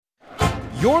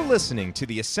You're listening to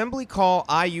the Assembly Call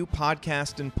IU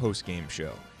podcast and postgame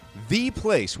show, the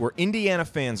place where Indiana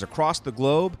fans across the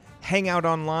globe hang out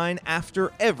online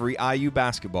after every IU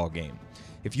basketball game.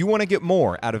 If you want to get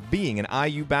more out of being an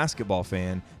IU basketball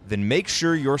fan, then make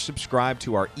sure you're subscribed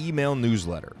to our email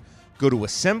newsletter. Go to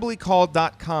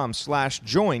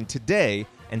assemblycall.com/join today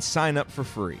and sign up for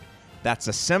free. That's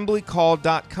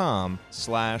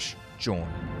assemblycall.com/join.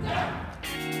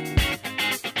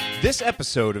 This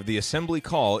episode of the Assembly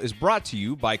Call is brought to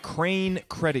you by Crane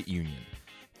Credit Union.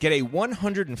 Get a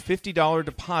 $150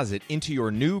 deposit into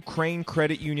your new Crane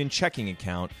Credit Union checking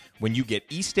account when you get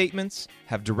e-statements,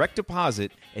 have direct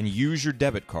deposit, and use your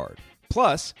debit card.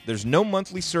 Plus, there's no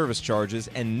monthly service charges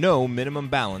and no minimum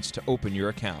balance to open your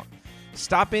account.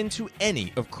 Stop into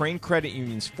any of Crane Credit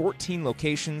Union's 14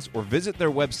 locations or visit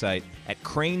their website at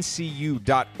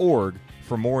cranecu.org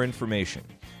for more information.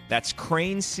 That's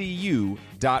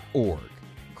cranecu.org.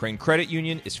 Crane Credit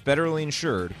Union is federally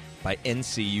insured by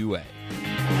NCUA.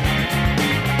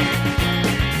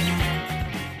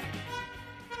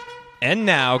 And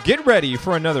now, get ready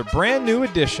for another brand new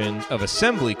edition of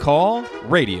Assembly Call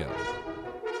Radio.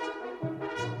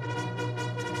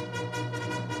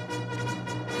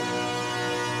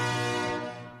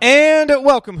 And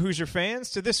welcome, Hoosier fans,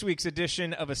 to this week's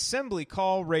edition of Assembly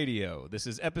Call Radio. This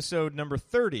is episode number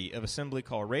 30 of Assembly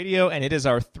Call Radio, and it is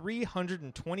our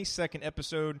 322nd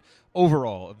episode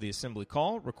overall of the Assembly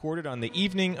Call, recorded on the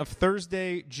evening of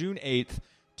Thursday, June 8th,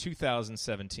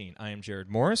 2017. I am Jared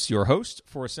Morris, your host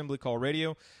for Assembly Call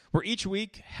Radio, where each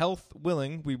week, health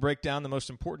willing, we break down the most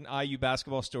important IU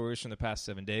basketball stories from the past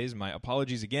 7 days. My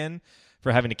apologies again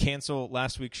for having to cancel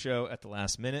last week's show at the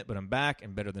last minute, but I'm back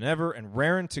and better than ever and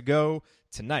raring to go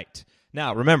tonight.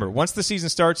 Now, remember, once the season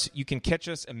starts, you can catch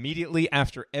us immediately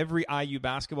after every IU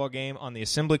basketball game on the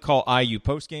Assembly Call IU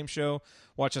postgame show.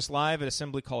 Watch us live at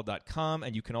assemblycall.com,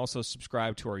 and you can also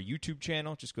subscribe to our YouTube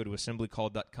channel. Just go to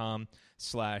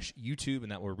assemblycall.com/YouTube,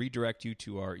 and that will redirect you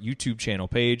to our YouTube channel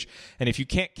page. And if you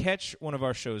can't catch one of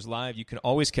our shows live, you can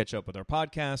always catch up with our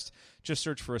podcast. Just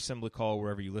search for Assembly Call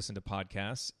wherever you listen to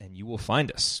podcasts, and you will find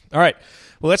us. All right,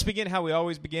 well, let's begin how we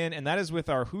always begin, and that is with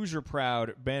our Hoosier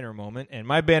Proud banner moment. And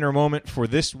my banner moment for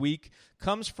this week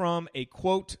comes from a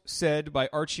quote said by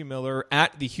Archie Miller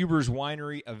at the Huber's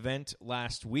Winery event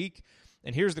last week.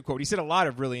 And here's the quote. He said a lot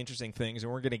of really interesting things,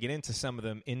 and we're going to get into some of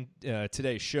them in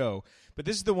today's show. But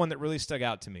this is the one that really stuck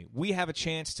out to me. We have a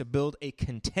chance to build a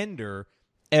contender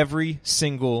every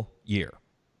single year.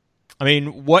 I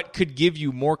mean, what could give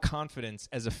you more confidence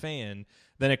as a fan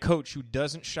than a coach who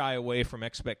doesn't shy away from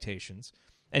expectations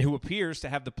and who appears to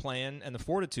have the plan and the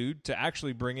fortitude to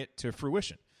actually bring it to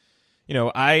fruition? You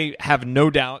know, I have no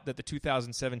doubt that the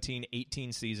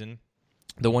 2017-18 season,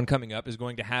 the one coming up, is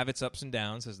going to have its ups and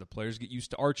downs as the players get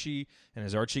used to Archie and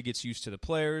as Archie gets used to the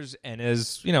players. And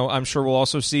as, you know, I'm sure we'll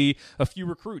also see a few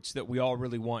recruits that we all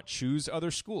really want choose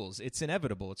other schools. It's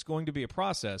inevitable. It's going to be a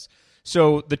process.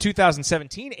 So the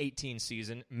 2017-18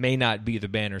 season may not be the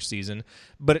banner season,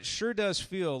 but it sure does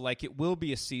feel like it will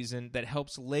be a season that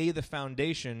helps lay the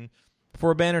foundation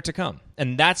for a banner to come.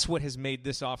 And that's what has made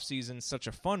this offseason such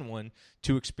a fun one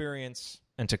to experience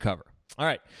and to cover. All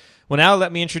right. Well, now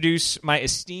let me introduce my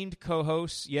esteemed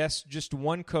co-host. Yes, just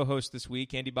one co-host this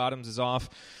week. Andy Bottoms is off,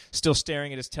 still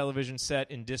staring at his television set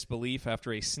in disbelief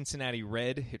after a Cincinnati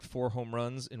Red hit 4 home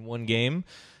runs in one game.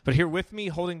 But here with me,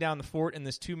 holding down the fort in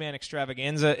this two-man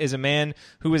extravaganza, is a man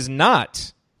who is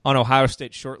not on Ohio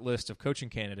State's short list of coaching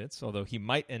candidates, although he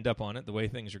might end up on it the way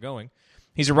things are going.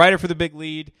 He's a writer for The Big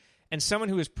Lead and someone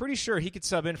who is pretty sure he could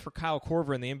sub in for Kyle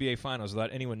Korver in the NBA Finals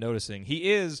without anyone noticing.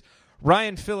 He is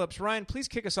Ryan Phillips. Ryan, please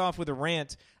kick us off with a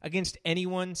rant against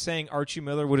anyone saying Archie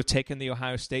Miller would have taken the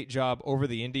Ohio State job over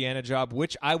the Indiana job,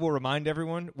 which I will remind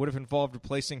everyone would have involved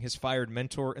replacing his fired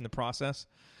mentor in the process.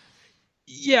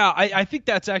 Yeah, I think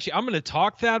that's actually, I'm going to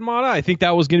talk that, Mata. I think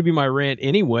that was going to be my rant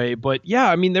anyway. But yeah,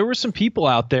 I mean, there were some people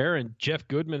out there, and Jeff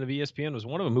Goodman of ESPN was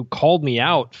one of them, who called me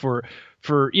out for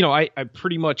you know, I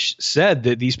pretty much said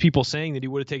that these people saying that he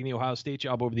would have taken the Ohio State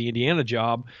job over the Indiana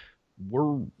job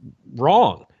were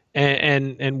wrong.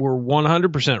 And we're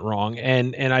 100% wrong.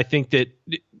 And I think that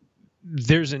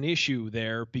there's an issue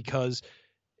there because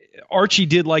Archie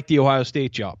did like the Ohio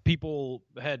State job. People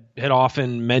had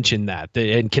often mentioned that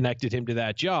and connected him to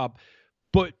that job.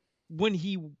 But when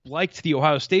he liked the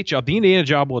Ohio State job, the Indiana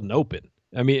job wasn't open.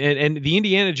 I mean, and the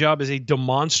Indiana job is a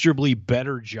demonstrably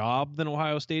better job than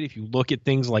Ohio State. If you look at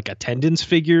things like attendance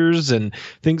figures and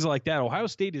things like that, Ohio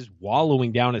State is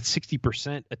wallowing down at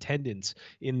 60% attendance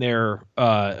in their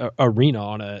arena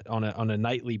on a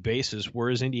nightly basis,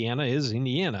 whereas Indiana is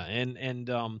Indiana.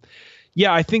 And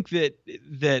yeah, I think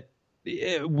that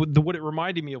what it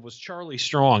reminded me of was Charlie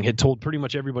Strong had told pretty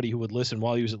much everybody who would listen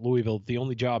while he was at Louisville the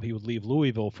only job he would leave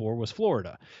Louisville for was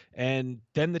Florida. And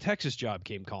then the Texas job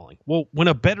came calling. Well, when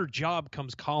a better job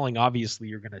comes calling, obviously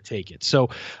you're going to take it. So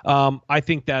I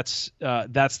think that's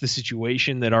the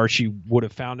situation that Archie would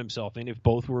have found himself in if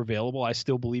both were available. I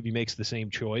still believe he makes the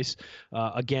same choice.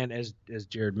 Again, as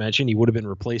Jared mentioned, he would have been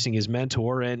replacing his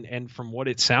mentor. And from what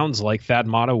it sounds like, Thad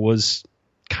Matta was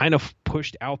kind of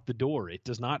pushed out the door. It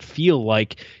does not feel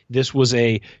like this was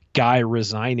a guy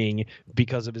resigning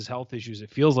because of his health issues.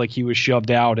 It feels like he was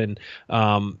shoved out, and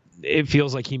it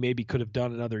feels like he maybe could have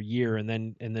done another year and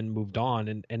then moved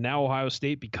on. And now Ohio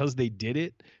State, because they did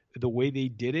it the way they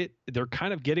did it, they're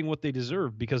kind of getting what they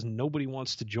deserve because nobody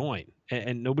wants to join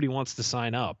and nobody wants to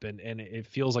sign up. And it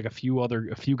feels like a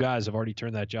few guys have already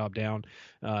turned that job down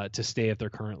to stay at their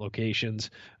current locations.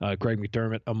 Greg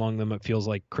McDermott among them. It feels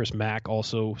like Chris Mack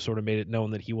also sort of made it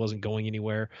known that he wasn't going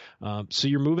anywhere. So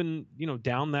you're moving,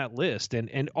 down that list.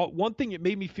 And one thing it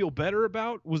made me feel better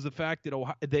about was the fact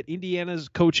that Indiana's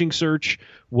coaching search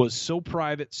was so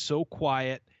private, so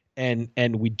quiet.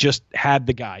 And we just had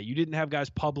the guy. You didn't have guys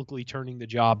publicly turning the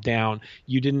job down.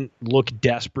 You didn't look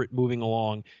desperate moving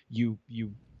along. You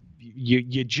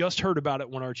just heard about it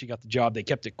when Archie got the job. They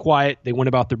kept it quiet. They went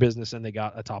about their business, and they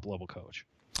got a top-level coach.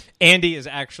 Andy is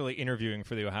actually interviewing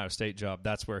for the Ohio State job.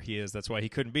 That's where he is. That's why he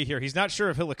couldn't be here. He's not sure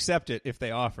if he'll accept it if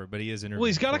they offer, but he is interviewing. Well,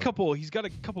 he's got a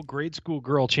couple grade school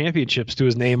girl championships to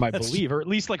his name, I believe, or at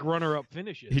least like runner-up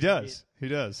finishes. He does. He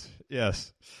does.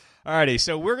 Yes. Alrighty,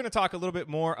 so we're going to talk a little bit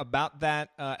more about that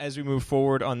as we move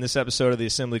forward on this episode of the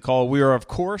Assembly Call. We are, of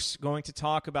course, going to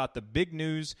talk about the big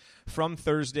news from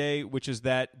Thursday, which is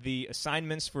that the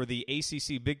assignments for the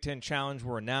ACC Big Ten Challenge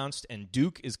were announced, and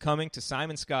Duke is coming to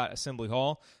Simon Skjodt Assembly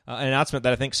Hall, an announcement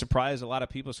that I think surprised a lot of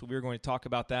people, so we're going to talk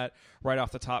about that right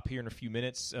off the top here in a few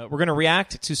minutes. We're going to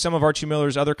react to some of Archie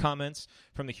Miller's other comments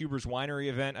from the Huber's Winery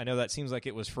event. I know that seems like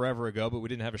it was forever ago, but we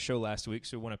didn't have a show last week,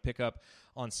 so we want to pick up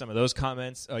on some of those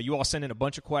comments. You all send in a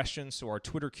bunch of questions, so our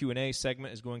Twitter Q&A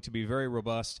segment is going to be very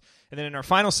robust. And then in our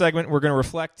final segment, we're going to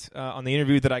reflect on the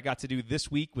interview that I got to do this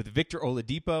week with Victor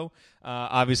Oladipo,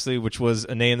 obviously, which was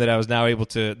a name that I'm now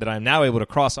able to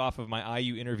cross off of my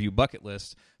IU interview bucket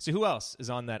list. So who else is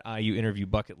on that IU interview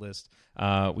bucket list?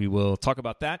 We will talk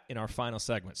about that in our final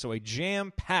segment. So a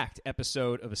jam-packed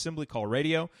episode of Assembly Call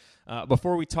Radio.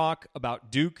 Before we talk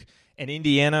about Duke and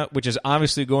Indiana, which is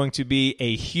obviously going to be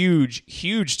a huge,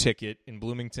 huge ticket in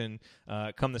Bloomington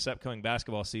come this upcoming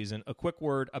basketball season, a quick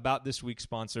word about this week's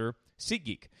sponsor,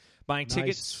 SeatGeek. Buying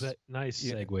tickets. Nice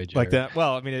segue, Jared. Like that.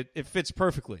 Well, I mean, it fits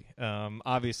perfectly,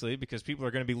 obviously, because people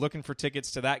are going to be looking for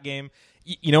tickets to that game.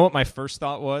 You know what my first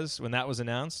thought was when that was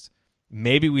announced?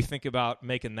 Maybe we think about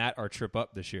making that our trip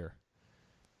up this year.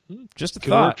 Just a Could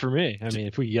thought work for me. I mean,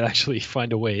 if we could actually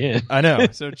find a way in. I know.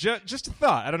 So just a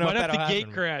thought. I don't know might if have that'll to happen.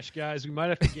 gate crash, guys. We might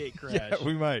have to gate crash. Yeah,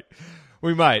 we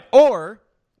might. Or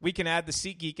we can add the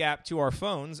SeatGeek app to our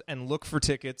phones and look for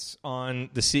tickets on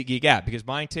the SeatGeek app, because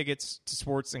buying tickets to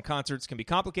sports and concerts can be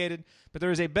complicated, but there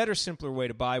is a better, simpler way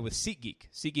to buy with SeatGeek.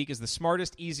 SeatGeek is the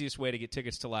smartest, easiest way to get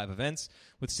tickets to live events.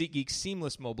 With SeatGeek's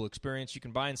seamless mobile experience, you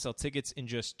can buy and sell tickets in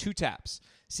just 2 taps.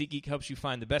 SeatGeek helps you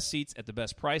find the best seats at the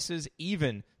best prices,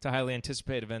 even to highly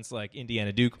anticipated events like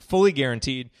Indiana Duke, fully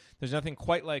guaranteed. There's nothing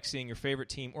quite like seeing your favorite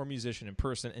team or musician in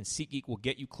person, and SeatGeek will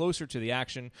get you closer to the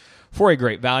action for a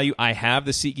great value. I have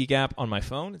the SeatGeek app on my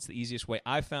phone. It's the easiest way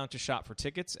I've found to shop for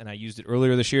tickets, and I used it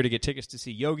earlier this year to get tickets to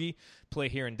see Yogi play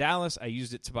here in Dallas. I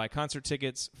used it to buy concert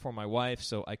tickets for my wife,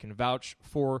 so I can vouch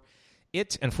for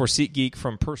it and for SeatGeek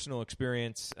from personal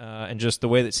experience, and just the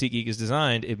way that SeatGeek is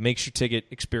designed. It makes your ticket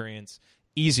experience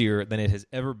easier than it has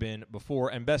ever been before.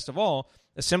 And best of all,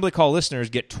 Assembly Call listeners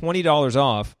get $20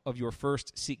 off of your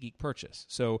first SeatGeek purchase.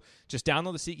 So just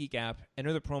download the SeatGeek app,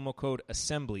 enter the promo code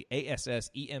ASSEMBLY,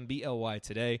 ASSEMBLY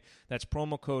today. That's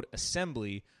promo code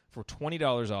ASSEMBLY for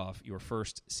 $20 off your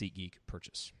first SeatGeek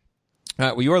purchase.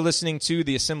 Well, you are listening to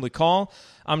the Assembly Call.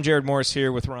 I'm Jared Morris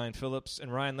here with Ryan Phillips.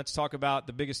 And Ryan, let's talk about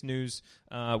the biggest news,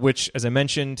 which, as I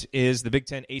mentioned, is the Big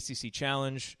Ten ACC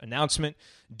Challenge announcement.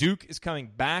 Duke is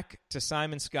coming back to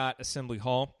Simon Skjodt Assembly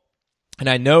Hall. And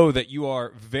I know that you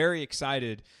are very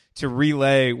excited to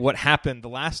relay what happened the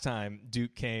last time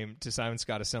Duke came to Simon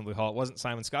Skjodt Assembly Hall. It wasn't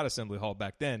Simon Skjodt Assembly Hall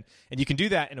back then, and you can do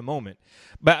that in a moment.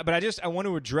 But I want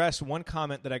to address one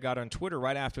comment that I got on Twitter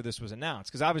right after this was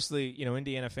announced, because obviously,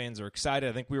 Indiana fans are excited.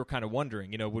 I think we were kind of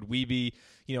wondering, would we be,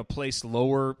 placed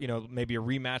lower, maybe a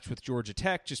rematch with Georgia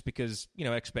Tech just because,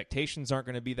 expectations aren't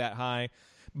going to be that high.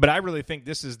 But I really think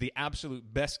this is the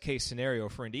absolute best case scenario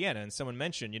for Indiana. And someone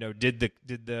mentioned, did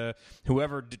the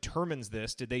whoever determines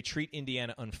this, did they treat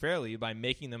Indiana unfairly by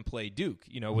making them play Duke,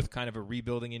 with kind of a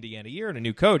rebuilding Indiana year and a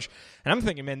new coach? And I'm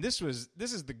thinking, man, this is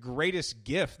the greatest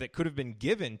gift that could have been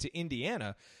given to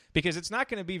Indiana, because it's not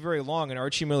going to be very long in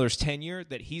Archie Miller's tenure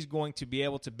that he's going to be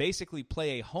able to basically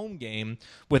play a home game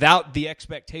without the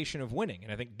expectation of winning.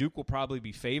 And I think Duke will probably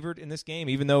be favored in this game,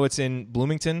 even though it's in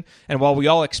Bloomington. And while we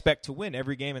all expect to win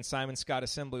every game in Simon Scott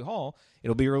Assembly Hall,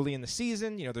 it'll be early in the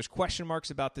season. There's question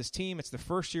marks about this team. It's the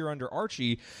first year under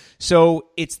Archie. So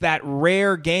it's that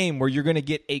rare game where you're going to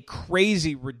get a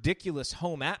crazy, ridiculous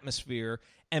home atmosphere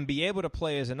and be able to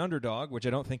play as an underdog, which I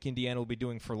don't think Indiana will be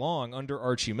doing for long under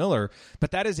Archie Miller.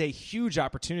 But that is a huge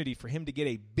opportunity for him to get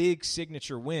a big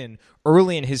signature win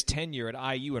early in his tenure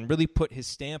at IU and really put his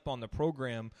stamp on the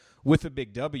program with a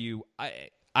big W.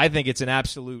 I think it's an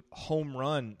absolute home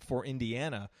run for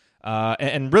Indiana.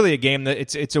 And really a game that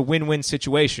it's a win-win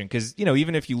situation, because,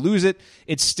 even if you lose it,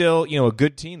 it's still, a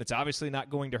good team that's obviously not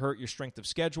going to hurt your strength of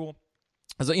schedule.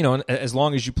 As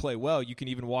long as you play well, you can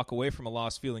even walk away from a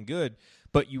loss feeling good.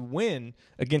 But you win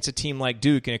against a team like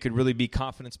Duke, and it could really be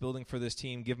confidence building for this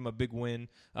team, give them a big win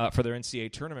for their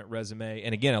NCAA tournament resume,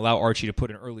 and again, allow Archie to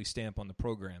put an early stamp on the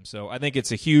program. So I think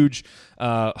it's a huge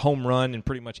home run in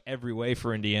pretty much every way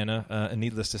for Indiana. And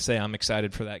needless to say, I'm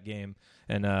excited for that game.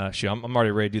 And I'm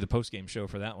already ready to do the post-game show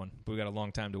for that one. But we've got a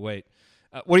long time to wait.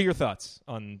 What are your thoughts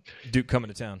on Duke coming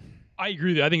to town? I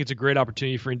agree with you. I think it's a great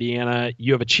opportunity for Indiana.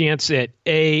 You have a chance at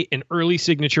an early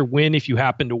signature win if you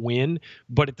happen to win,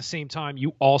 but at the same time,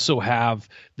 you also have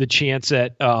the chance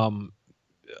at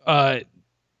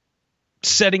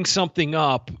setting something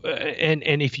up,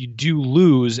 and if you do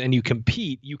lose and you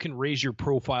compete, you can raise your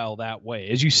profile that way.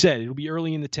 As you said, it'll be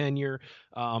early in the tenure.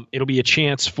 It'll be a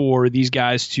chance for these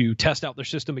guys to test out their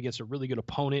system against a really good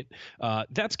opponent.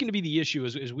 That's going to be the issue,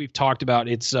 as we've talked about.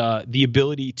 It's the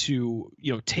ability to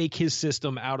take his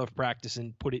system out of practice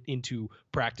and put it into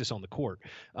practice on the court.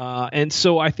 And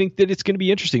so I think that it's going to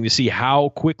be interesting to see how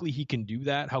quickly he can do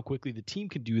that, how quickly the team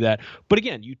can do that. But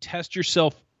again, you test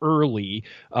yourself early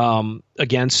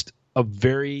against a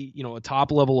very, a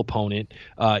top level opponent.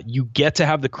 You get to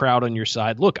have the crowd on your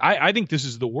side. Look, I think this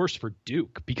is the worst for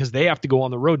Duke because they have to go on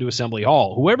the road to Assembly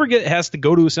Hall. Whoever has to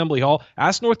go to Assembly Hall,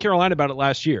 ask North Carolina about it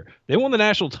last year. They won the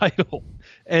national title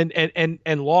and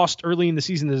lost early in the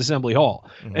season at Assembly Hall,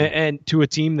 and to a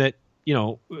team that,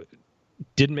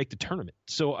 didn't make the tournament.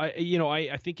 So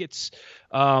I think it's,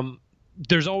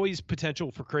 there's always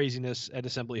potential for craziness at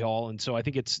Assembly Hall. And so I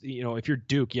think it's, if you're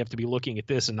Duke, you have to be looking at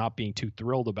this and not being too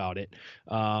thrilled about it.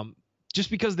 Just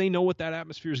because they know what that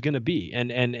atmosphere is going to be.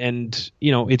 And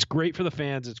it's great for the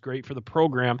fans. It's great for the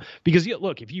program because,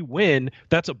 look, if you win,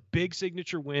 that's a big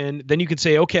signature win. Then you can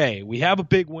say, okay, we have a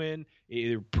big win.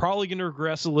 You're probably going to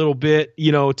regress a little bit,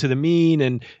 to the mean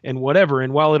and whatever.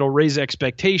 And while it'll raise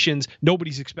expectations,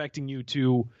 nobody's expecting you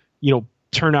to,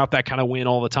 turn out that kind of win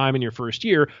all the time in your first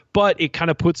year, but it kind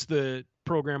of puts the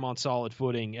program on solid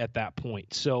footing at that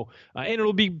point. So, and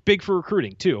it'll be big for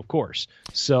recruiting too, of course.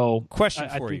 So question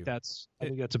I for think you. I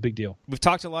think that's a big deal. We've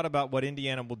talked a lot about what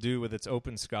Indiana will do with its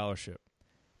open scholarship.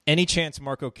 Any chance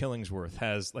Marco Killingsworth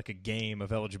has like a game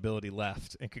of eligibility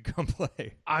left and could come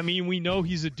play? I mean, we know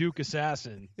he's a Duke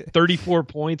assassin, 34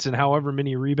 points and however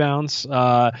many rebounds. And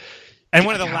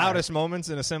one of the loudest moments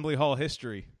in Assembly Hall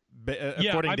history.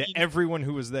 According to everyone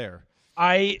who was there.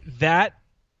 I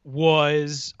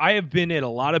have been at a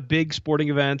lot of big sporting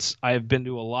events. I have been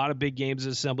to a lot of big games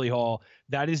at Assembly Hall.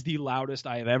 That is the loudest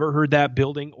I have ever heard that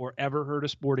building or ever heard a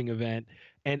sporting event.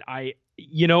 And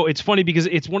it's funny because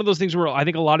it's one of those things where I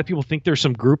think a lot of people think there's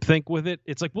some groupthink with it.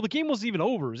 It's like, well, the game wasn't even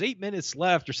over. It was 8 minutes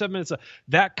left or 7 minutes left.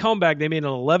 That comeback, they made an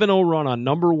 11-0 run on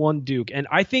number one Duke. And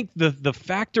I think the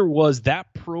factor was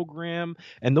that program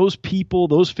and those people,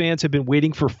 those fans have been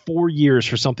waiting for 4 years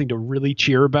for something to really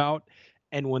cheer about.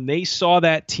 And when they saw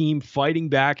that team fighting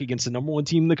back against the number one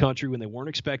team in the country when they weren't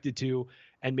expected to,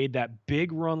 and made that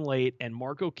big run late, and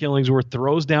Marco Killingsworth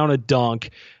throws down a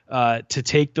dunk to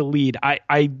take the lead.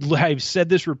 I've said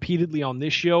this repeatedly on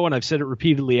this show, and I've said it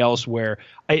repeatedly elsewhere.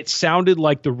 It sounded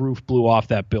like the roof blew off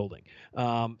that building.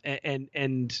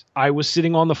 And I was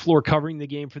sitting on the floor covering the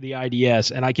game for the IDS,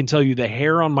 and I can tell you the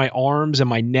hair on my arms and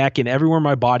my neck and everywhere in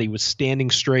my body was standing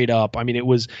straight up. I mean,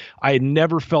 I had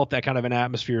never felt that kind of an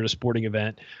atmosphere at a sporting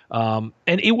event. And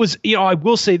it was, I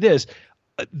will say this,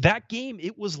 that game,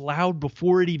 it was loud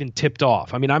before it even tipped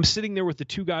off. I mean, I'm sitting there with the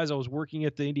two guys I was working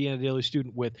at the Indiana Daily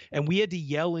Student with, and we had to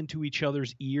yell into each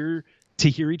other's ear to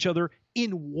hear each other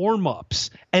in warm-ups,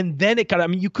 and then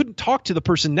you couldn't talk to the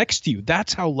person next to you.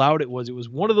 That's how loud it was. It was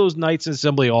one of those nights in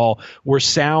Assembly Hall where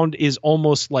sound is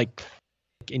almost like,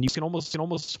 and you can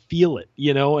almost feel it,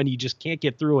 and you just can't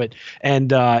get through it.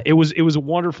 And it was a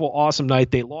wonderful, awesome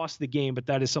night. They lost the game, but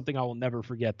that is something I will never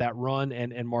forget. That run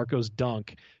and Marco's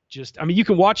dunk. You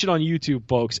can watch it on YouTube,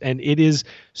 folks, and it is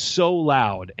so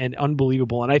loud and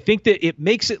unbelievable. And I think that it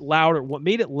makes it louder. What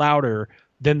made it louder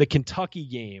than the Kentucky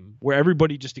game, where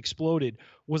everybody just exploded,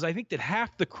 was I think that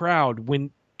half the crowd, when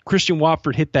Christian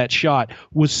Watford hit that shot,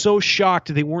 was so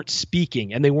shocked they weren't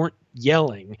speaking and they weren't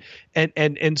yelling.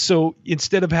 And so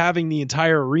instead of having the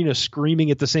entire arena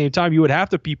screaming at the same time, you would have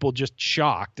the people just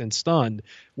shocked and stunned,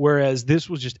 whereas this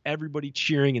was just everybody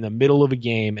cheering in the middle of a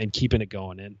game and keeping it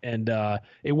going. And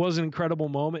it was an incredible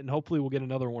moment, and hopefully we'll get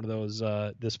another one of those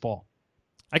this fall.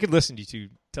 I could listen to you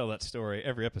tell that story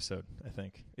every episode, I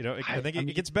think. I think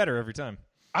it gets better every time.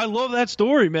 I love that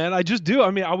story, man. I just do.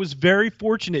 I was very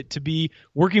fortunate to be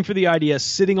working for the IDS,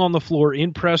 sitting on the floor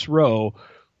in press row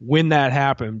when that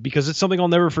happened, because it's something I'll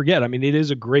never forget. It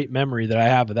is a great memory that I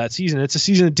have of that season. It's a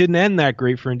season that didn't end that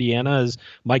great for Indiana, as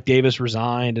Mike Davis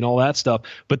resigned and all that stuff.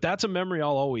 But that's a memory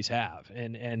I'll always have.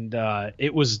 And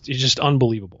it's just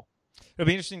unbelievable. It'll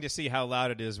be interesting to see how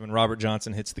loud it is when Robert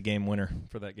Johnson hits the game winner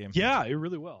for that game. Yeah, it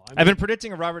really will. I've been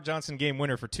predicting a Robert Johnson game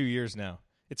winner for 2 years now.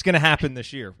 It's going to happen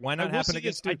this year. Why not happen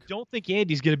against Duke? I don't think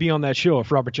Andy's going to be on that show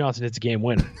if Robert Johnson hits a game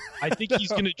winner. I think he's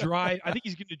going to drive. I think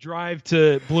he's going to drive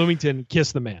to Bloomington and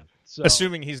kiss the man. So.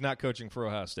 Assuming he's not coaching for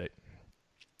Ohio State.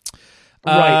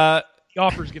 Right. The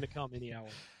offer's going to come any hour.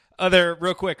 Other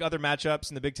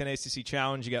matchups in the Big Ten ACC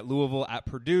Challenge. You got Louisville at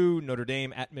Purdue, Notre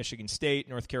Dame at Michigan State,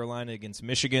 North Carolina against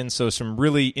Michigan. So some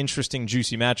really interesting,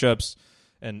 juicy matchups.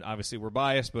 And obviously we're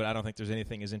biased, but I don't think there's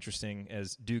anything as interesting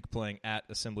as Duke playing at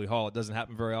Assembly Hall. It doesn't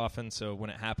happen very often, so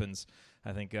when it happens,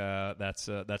 I think that's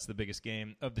the biggest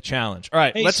game of the challenge. All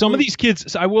right, some of these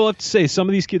kids, I will have to say, some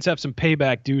of these kids have some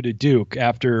payback due to Duke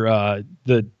after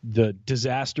the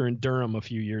disaster in Durham a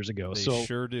few years ago. They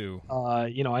sure do.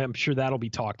 I'm sure that'll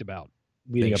be talked about.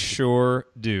 They sure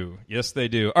do. Yes, they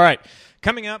do. All right.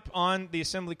 Coming up on the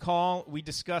Assembly Call, we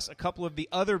discuss a couple of the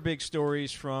other big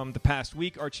stories from the past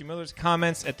week. Archie Miller's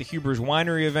comments at the Huber's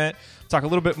Winery event. Talk a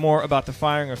little bit more about the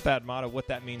firing of Thad Matta, what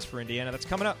that means for Indiana. That's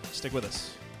coming up. Stick with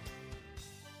us.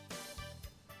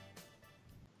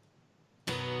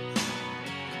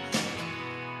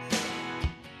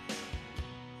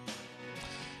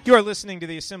 You are listening to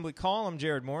the Assembly Call. I'm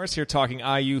Jared Morris here talking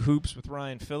IU hoops with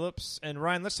Ryan Phillips. And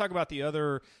Ryan, let's talk about the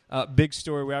other big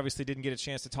story. We obviously didn't get a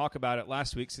chance to talk about it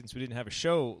last week since we didn't have a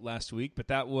show last week, but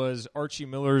that was Archie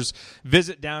Miller's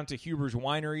visit down to Huber's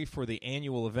Winery for the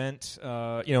annual event.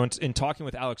 In talking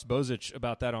with Alex Bozich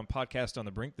about that on Podcast on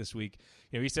the Brink this week,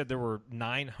 he said there were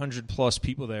 900 plus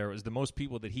people there. It was the most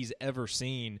people that he's ever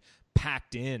seen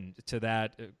packed in to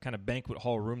that kind of banquet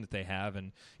hall room that they have,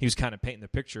 and he was kind of painting the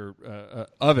picture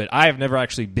of it. I have never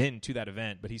actually been to that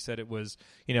event, but he said it was,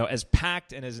 as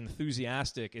packed and as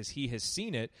enthusiastic as he has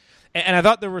seen it. And I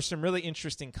thought there were some really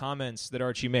interesting comments that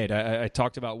Archie made. I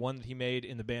talked about one that he made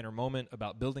in the banner moment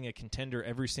about building a contender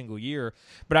every single year,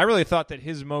 but I really thought that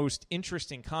his most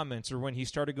interesting comments are when he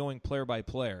started going player by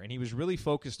player, and he was really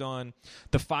focused on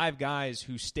the 5 guys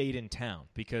who stayed in town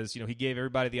because, he gave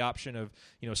everybody the option of,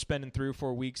 spending 3 or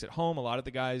 4 weeks at home. A lot of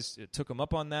the guys took him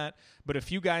up on that, but a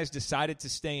few guys decided to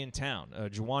stay in town.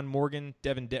 Juwan Morgan,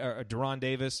 Deron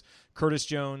Davis, Curtis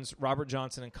Jones, Robert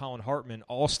Johnson, and Colin Hartman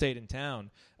all stayed in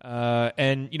town.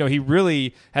 And he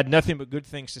really had nothing but good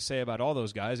things to say about all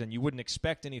those guys, and you wouldn't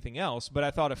expect anything else. But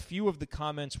I thought a few of the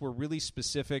comments were really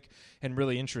specific and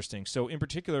really interesting. So in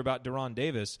particular about Deron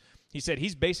Davis, he said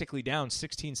he's basically down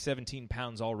 16, 17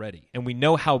 pounds already. And we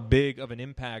know how big of an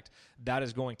impact that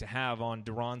is going to have on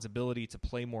Deron's ability to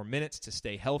play more minutes, to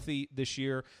stay healthy this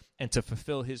year, and to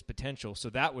fulfill his potential. So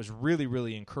that was really,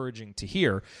 really encouraging to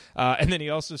hear. And then he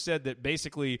also said that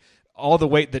basically all the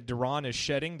weight that Deron is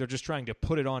shedding, they're just trying to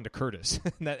put it on to Curtis.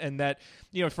 and that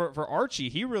for Archie,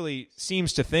 he really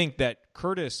seems to think that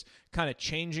Curtis kind of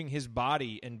changing his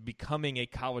body and becoming a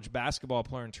college basketball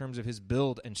player in terms of his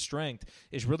build and strength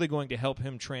is really going to help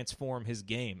him transform his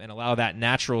game and allow that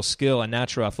natural skill and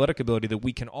natural athletic ability that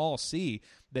we can all see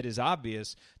that is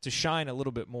obvious to shine a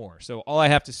little bit more. So all I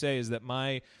have to say is that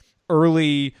my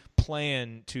early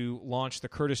plan to launch the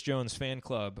Curtis Jones fan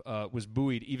club was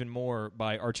buoyed even more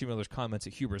by Archie Miller's comments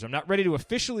at Huber's. I'm not ready to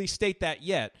officially state that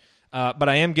yet, but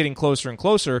I am getting closer and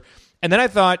closer. And then I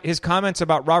thought his comments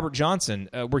about Robert Johnson,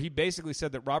 where he basically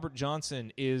said that Robert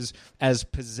Johnson is as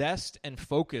possessed and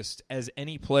focused as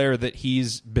any player that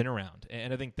he's been around.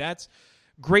 And I think that's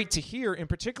great to hear, in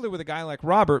particular with a guy like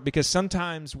Robert, because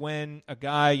sometimes when a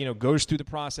guy, goes through the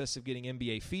process of getting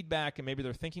NBA feedback and maybe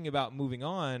they're thinking about moving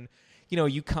on,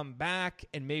 you come back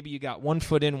and maybe you got 1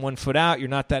 foot in, 1 foot out. You're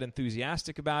not that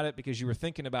enthusiastic about it because you were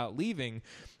thinking about leaving.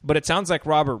 But it sounds like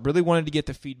Robert really wanted to get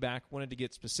the feedback, wanted to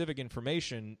get specific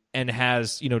information, and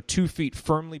has, 2 feet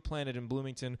firmly planted in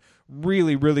Bloomington,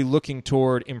 really, really looking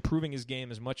toward improving his game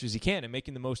as much as he can and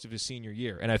making the most of his senior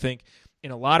year. And I think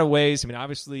in a lot of ways,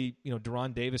 obviously,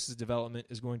 Deron Davis's development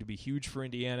is going to be huge for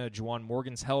Indiana. Juwan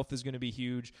Morgan's health is going to be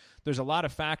huge. There's a lot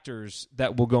of factors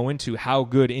that will go into how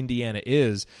good Indiana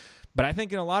is. But I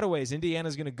think in a lot of ways,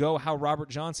 Indiana's going to go how Robert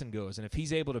Johnson goes. And if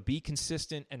he's able to be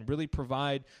consistent and really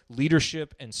provide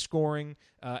leadership and scoring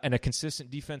and a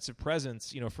consistent defensive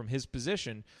presence, from his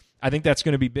position, I think that's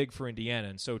going to be big for Indiana.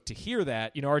 And so to hear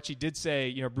that, Archie did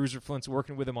say, Bruiser Flint's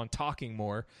working with him on talking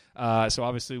more. So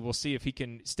obviously we'll see if he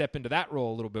can step into that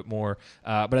role a little bit more.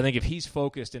 But I think if he's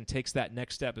focused and takes that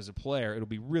next step as a player, it'll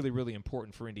be really, really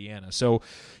important for Indiana. So,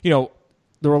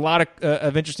 there were a lot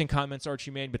of interesting comments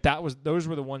Archie made, but those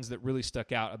were the ones that really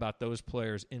stuck out about those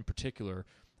players in particular.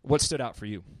 What stood out for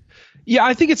you? Yeah,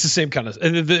 I think it's the same kind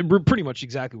of pretty much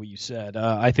exactly what you said.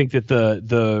 I think that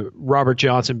the Robert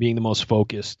Johnson being the most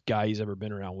focused guy he's ever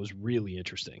been around was really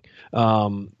interesting.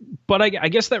 But I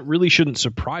guess that really shouldn't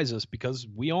surprise us because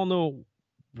we all know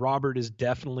Robert is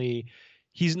definitely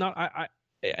he's not.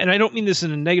 And I don't mean this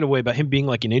in a negative way about him being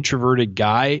like an introverted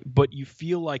guy, but you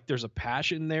feel like there's a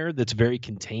passion there that's very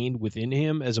contained within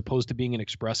him as opposed to being an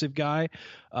expressive guy.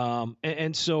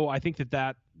 And so I think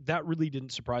that really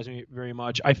didn't surprise me very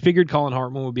much. I figured Colin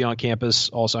Hartman would be on campus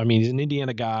also. He's an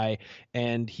Indiana guy,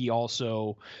 and he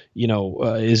also,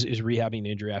 is rehabbing an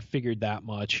injury. I figured that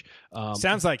much.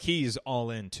 Sounds like he's all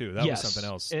in too. That yes. was something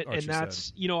else. And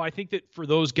that's, said. I think that for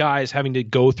those guys having to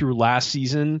go through last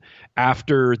season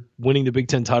after winning the Big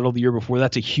Ten title the year before,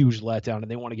 that's a huge letdown,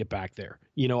 and they want to get back there.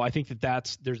 I think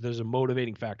there's a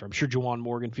motivating factor. I'm sure Juwan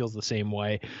Morgan feels the same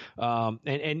way. And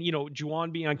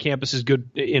Juwan being on campus is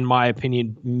good in my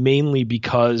opinion, mainly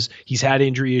because he's had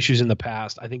injury issues in the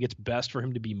past. I think it's best for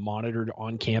him to be monitored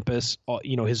on campus.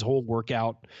 His whole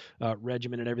workout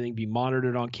regimen and everything be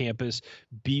monitored on campus,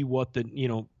 be what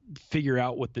figure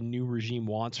out what the new regime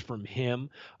wants from him.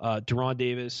 Deron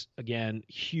Davis, again,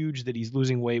 huge that he's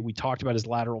losing weight. We talked about his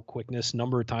lateral quickness a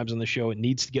number of times on the show. It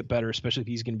needs to get better, especially if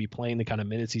he's going to be playing the kind of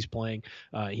minutes he's playing.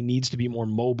 He needs to be more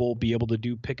mobile, be able to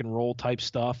do pick and roll type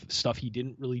stuff he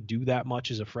didn't really do that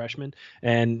much as a freshman.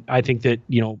 And I think that,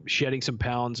 shedding some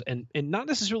pounds and not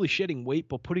necessarily shedding weight,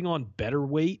 but putting on better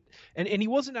weight. And he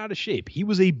wasn't out of shape. He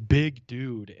was a big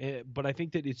dude. But I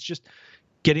think that it's just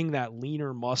getting that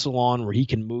leaner muscle on where he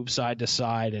can move side to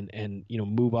side and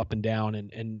move up and down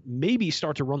and maybe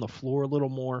start to run the floor a little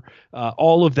more.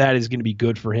 All of that is going to be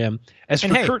good for him.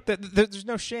 There's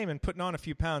no shame in putting on a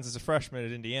few pounds as a freshman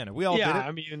at Indiana. We all did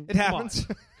it. It happens.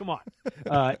 Come on.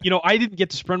 I didn't get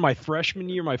to spend my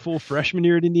full freshman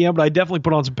year at Indiana, but I definitely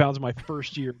put on some pounds in my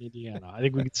first year in Indiana. I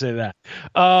think we could say that.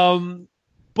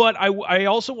 But I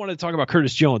also want to talk about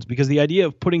Curtis Jones because the idea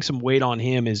of putting some weight on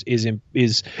him is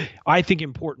I think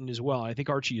important as well. I think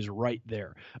Archie is right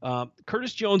there.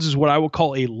 Curtis Jones is what I would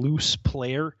call a loose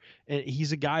player.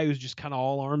 He's a guy who's just kind of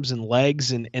all arms and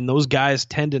legs, and those guys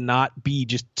tend to not be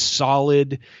just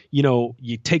solid.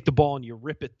 You take the ball and you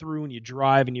rip it through and you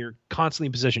drive and you're constantly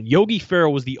in possession. Yogi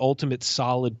Ferrell was the ultimate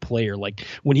solid player. Like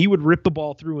when he would rip the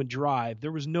ball through and drive,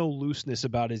 there was no looseness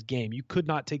about his game. You could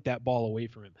not take that ball away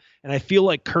from him. And I feel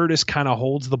like Curtis kind of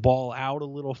holds the ball out a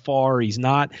little far. He's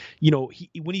not,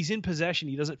 when he's in possession,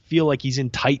 he doesn't feel like he's in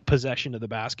tight possession of the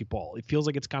basketball. It feels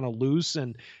like it's kind of loose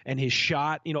and his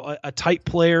shot, a tight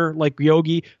player like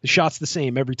Yogi, the shot's the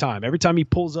same every time. Every time he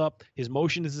pulls up, his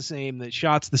motion is the same, the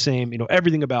shot's the same,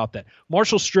 everything about that.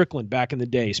 Marshall Strickland back in the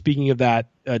day, speaking of that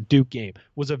Duke game,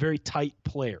 was a very tight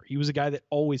player. He was a guy that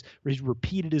always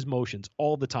repeated his motions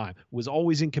all the time, was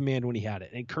always in command when he had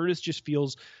it. And Curtis just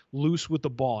feels loose with the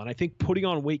ball. And I think putting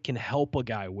on weight can help a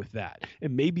guy with that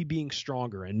and maybe being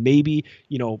stronger and maybe,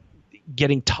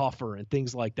 getting tougher and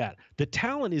things like that. The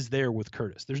talent is there with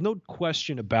Curtis. There's no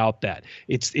question about that.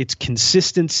 It's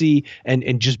consistency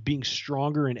and just being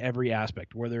stronger in every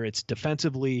aspect, whether it's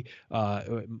defensively,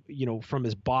 from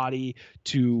his body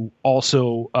to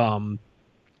also,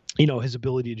 his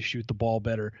ability to shoot the ball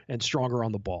better and stronger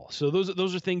on the ball. So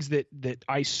those are things that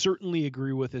I certainly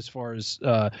agree with as far as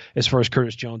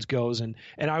Curtis Jones goes. And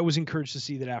I was encouraged to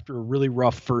see that after a really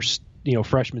rough first,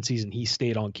 freshman season, he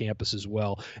stayed on campus as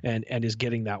well and is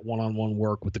getting that one-on-one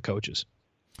work with the coaches.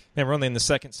 Man, we're only in the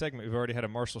second segment. We've already had a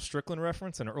Marshall Strickland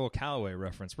reference and an Earl Callaway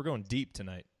reference. We're going deep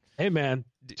tonight. Hey, man,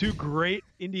 two great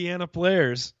Indiana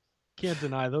players. Can't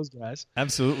deny those guys.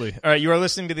 Absolutely. All right, you are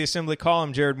listening to the Assembly Call.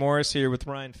 I'm Jared Morris here with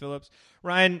Ryan Phillips.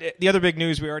 Ryan, the other big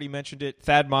news, we already mentioned it,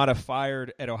 Thad Matta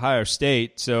fired at Ohio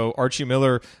State, so Archie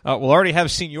Miller will already have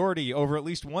seniority over at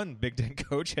least one Big Ten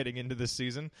coach heading into this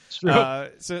season. So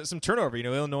some turnover.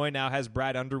 Illinois now has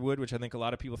Brad Underwood, which I think a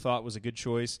lot of people thought was a good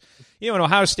choice. In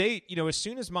Ohio State, as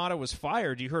soon as Matta was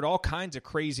fired, you heard all kinds of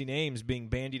crazy names being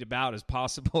bandied about as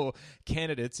possible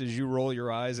candidates as you roll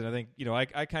your eyes, and I think,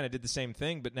 I kind of did the same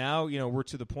thing, but now, we're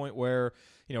to the point where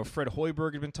Fred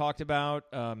Hoiberg had been talked about.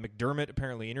 McDermott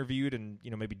apparently interviewed and,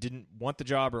 maybe didn't want the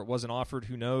job or it wasn't offered.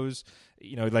 Who knows?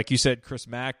 Like you said, Chris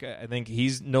Mack, I think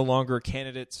he's no longer a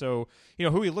candidate. So,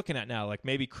 who are you looking at now? Like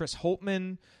maybe Chris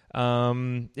Holtman?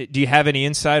 Do you have any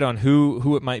insight on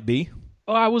who it might be?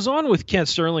 Well, I was on with Kent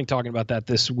Sterling talking about that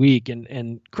this week,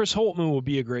 and Chris Holtman will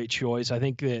be a great choice. I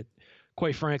think that,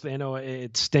 quite frankly, I know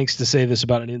it stinks to say this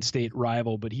about an in-state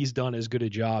rival, but he's done as good a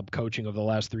job coaching over the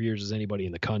last 3 years as anybody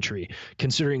in the country,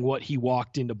 considering what he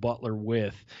walked into Butler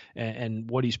with and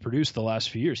what he's produced the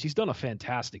last few years. He's done a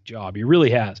fantastic job. He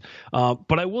really has.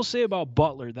 But I will say about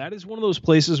Butler, that is one of those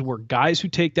places where guys who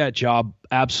take that job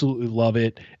absolutely love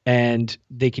it, and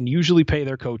they can usually pay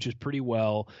their coaches pretty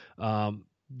well.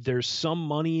 There's some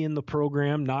money in the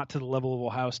program, not to the level of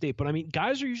Ohio State, but I mean,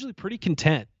 guys are usually pretty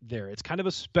content there. It's kind of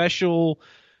a special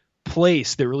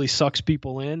place that really sucks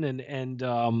people in. And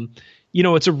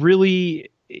it's a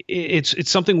really,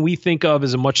 it's something we think of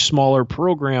as a much smaller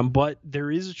program, but there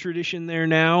is a tradition there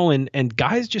now, and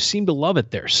guys just seem to love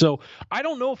it there. So I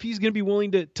don't know if he's going to be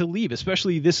willing to leave,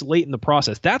 especially this late in the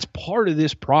process. That's part of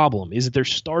this problem, is that they're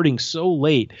starting so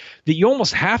late that you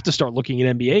almost have to start looking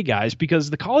at NBA guys, because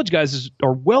the college guys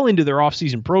are well into their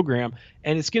offseason program,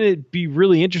 and it's going to be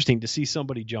really interesting to see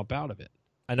somebody jump out of it.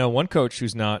 I know one coach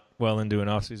who's not well into an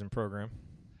offseason program.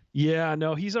 Yeah,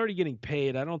 no, he's already getting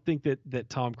paid. I don't think that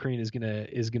Tom Crean is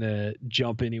gonna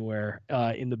jump anywhere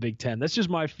in the Big Ten. That's just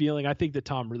my feeling. I think that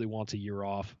Tom really wants a year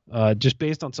off, just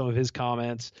based on some of his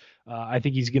comments. I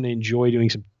think he's gonna enjoy doing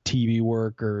some TV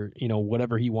work or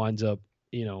whatever he winds up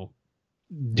doing.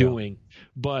 Yeah.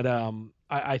 But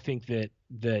I think that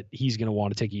he's going to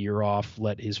want to take a year off,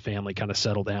 let his family kind of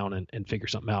settle down and figure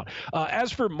something out.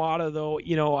 As for Matta, though,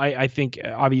 I think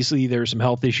obviously there's some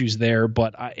health issues there,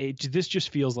 but this just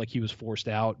feels like he was forced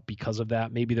out because of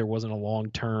that. Maybe there wasn't a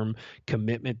long-term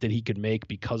commitment that he could make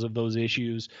because of those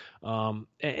issues. This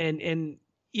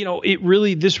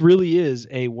really is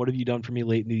a what have you done for me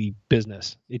lately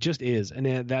business. It just is.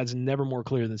 And that's never more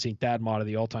clear than seeing Thad Matta,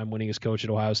 the all-time winningest coach at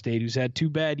Ohio State, who's had 2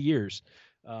 bad years.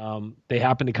 They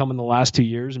happen to come in the last 2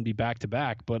 years and be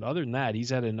back-to-back. But other than that,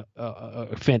 he's had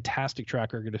a fantastic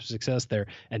track record of success there,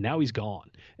 and now he's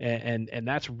gone. And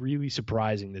that's really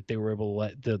surprising that they were able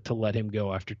to let him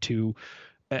go after 2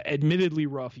 admittedly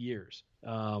rough years.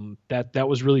 That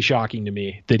was really shocking to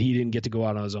me that he didn't get to go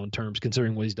out on his own terms,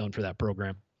 considering what he's done for that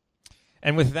program.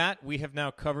 And with that, we have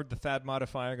now covered the Thad Matta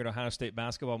firing at Ohio State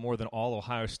basketball more than all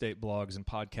Ohio State blogs and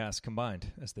podcasts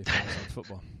combined, as they focus on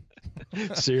football.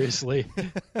 Seriously.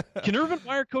 Can Urban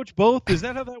Meyer coach both? Is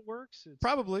that how that works?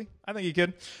 Probably. I think he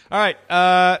could. All right.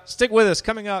 Stick with us.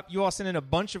 Coming up, you all sent in a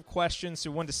bunch of questions,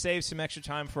 so we wanted to save some extra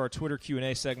time for our Twitter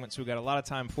Q&A segment, so we got a lot of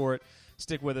time for it.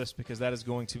 Stick with us because that is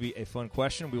going to be a fun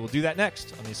question. We will do that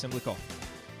next on the Assembly Call.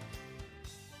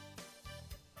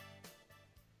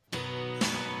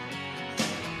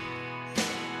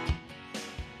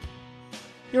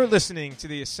 You're listening to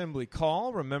the Assembly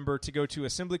Call. Remember to go to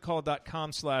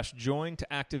assemblycall.com/join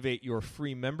to activate your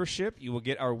free membership. You will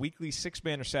get our weekly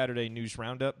 6-Banner Saturday news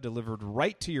roundup delivered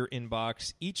right to your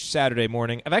inbox each Saturday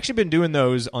morning. I've actually been doing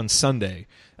those on Sunday.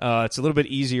 It's a little bit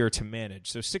easier to manage.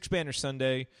 So 6-Banner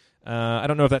Sunday, I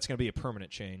don't know if that's going to be a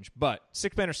permanent change, but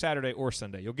 6-Banner Saturday or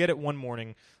Sunday. You'll get it one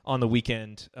morning on the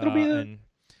weekend. It'll be the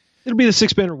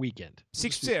 6-Banner weekend.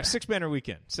 6-Banner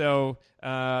weekend. So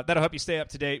that'll help you stay up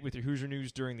to date with your Hoosier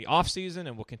news during the offseason,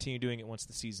 and we'll continue doing it once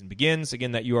the season begins.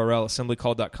 Again, that URL,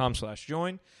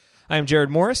 assemblycall.com/join. I am Jared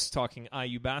Morris, talking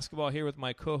IU basketball here with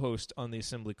my co-host on the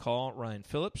Assembly Call, Ryan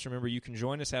Phillips. Remember, you can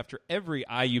join us after every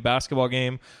IU basketball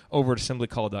game over at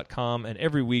assemblycall.com and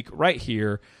every week right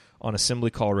here on Assembly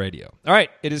Call Radio. All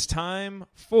right, it is time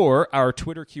for our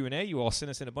Twitter Q&A. You all sent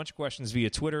us in a bunch of questions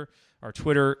via Twitter. Our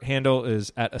Twitter handle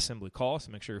is @AssemblyCall,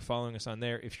 so make sure you're following us on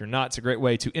there. If you're not, it's a great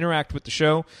way to interact with the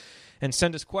show and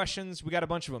send us questions. We got a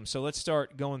bunch of them, so let's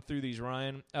start going through these,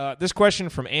 Ryan. This question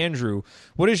from Andrew: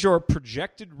 what is your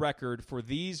projected record for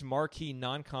these marquee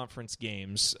non-conference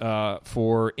games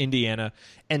for Indiana,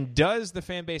 and does the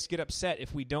fan base get upset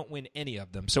if we don't win any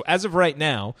of them? So as of right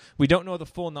now, we don't know the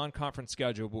full non-conference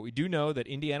schedule, but we do know that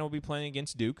Indiana will be playing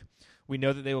against Duke. We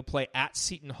know that they will play at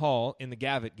Seton Hall in the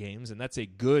Gavitt games, and that's a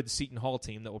good Seton Hall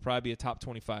team that will probably be a top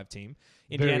 25 team.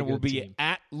 Indiana will be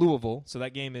at Louisville, so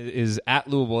that game is at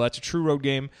Louisville. That's a true road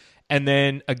game. And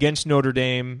then against Notre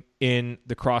Dame in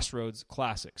the Crossroads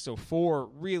Classic. So 4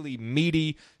 really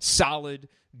meaty, solid,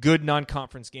 good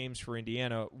non-conference games for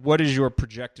Indiana. What is your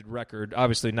projected record?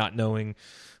 Obviously not knowing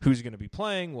who's going to be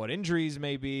playing, what injuries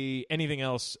may be, anything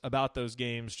else about those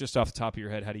games, just off the top of your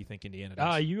head, how do you think Indiana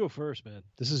does? You go first, man.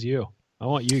 This is you. I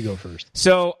want you to go first.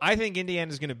 So I think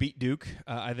Indiana is going to beat Duke.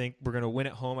 I think we're going to win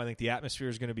at home. I think the atmosphere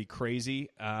is going to be crazy.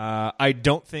 I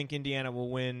don't think Indiana will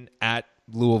win at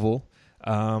Louisville.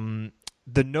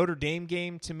 The Notre Dame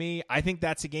game, to me, I think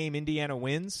that's a game Indiana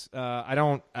wins.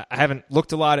 I haven't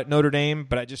looked a lot at Notre Dame,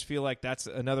 but I just feel like that's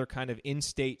another kind of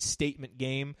in-state statement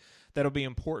game that'll be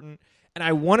important. And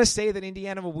I want to say that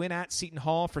Indiana will win at Seton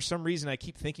Hall. For some reason, I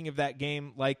keep thinking of that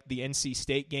game like the NC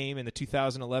State game in the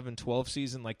 2011-12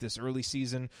 season, like this early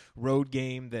season road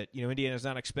game that Indiana's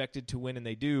not expected to win, and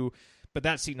they do. But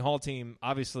that Seton Hall team,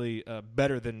 obviously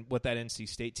better than what that NC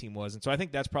State team was. And so I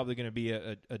think that's probably going to be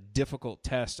a difficult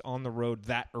test on the road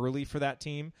that early for that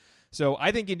team. So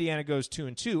I think Indiana goes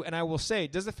 2-2. And I will say,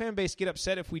 does the fan base get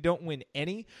upset if we don't win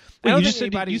any? Wait, you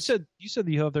said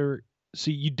the other. So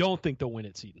you don't think they'll win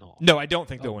at Seton Hall? No, I don't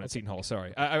think they'll win at Seton Hall.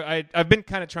 Sorry, I've been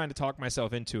kind of trying to talk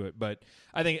myself into it, but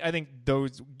I think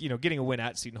those getting a win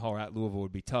at Seton Hall or at Louisville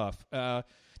would be tough.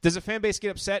 Does the fan base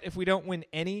get upset if we don't win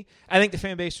any? I think the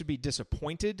fan base would be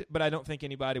disappointed, but I don't think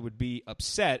anybody would be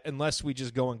upset unless we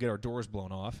just go and get our doors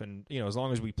blown off. And as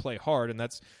long as we play hard, and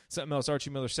that's something else Archie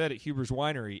Miller said at Huber's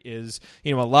Winery is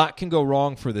a lot can go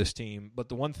wrong for this team, but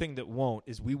the one thing that won't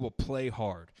is we will play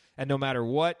hard. And no matter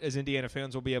what, as Indiana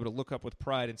fans, will be able to look up with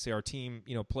pride and say our team,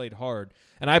 played hard.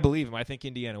 And I believe him. I think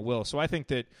Indiana will. So I think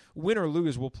that win or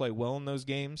lose, we'll play well in those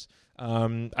games.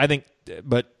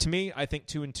 But to me, I think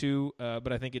 2-2.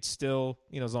 But I think it's still,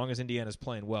 as long as Indiana's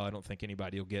playing well, I don't think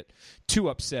anybody will get too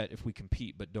upset if we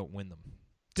compete but don't win them.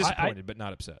 Disappointed, but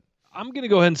not upset. I'm going to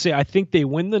go ahead and say I think they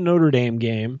win the Notre Dame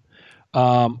game.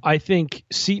 I think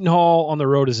Seton Hall on the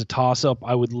road is a toss-up.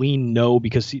 I would lean no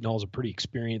because Seton Hall is a pretty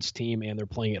experienced team and they're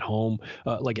playing at home,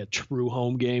 like a true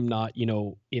home game, not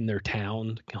in their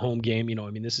town home game. They're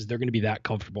going to be that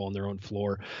comfortable on their own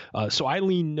floor. So I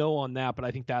lean no on that, but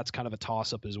I think that's kind of a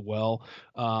toss-up as well.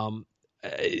 The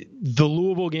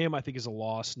Louisville game I think is a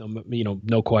loss.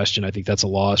 No question. I think that's a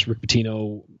loss. Rick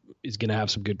Pitino is going to have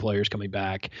some good players coming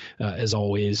back as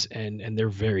always, and they're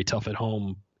very tough at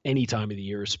home any time of the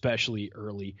year, especially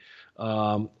early.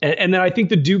 And then I think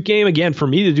the Duke game, again, for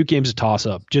me, the Duke game is a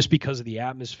toss-up just because of the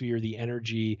atmosphere, the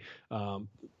energy.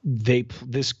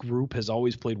 This group has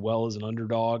always played well as an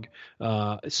underdog.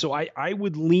 So I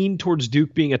would lean towards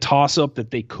Duke being a toss-up that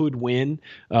they could win.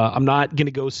 I'm not going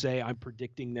to go say I'm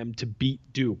predicting them to beat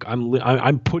Duke.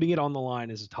 I'm putting it on the line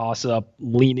as a toss-up,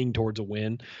 leaning towards a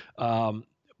win.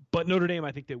 But Notre Dame,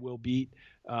 I think they will beat.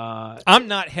 I'm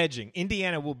not hedging.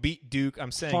 Indiana will beat Duke.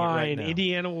 I'm saying fine. It right now.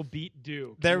 Indiana will beat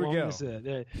Duke. There we go.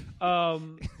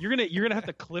 You're gonna have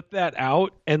to clip that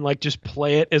out and just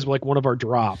play it as one of our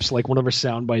drops, like one of our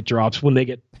soundbite drops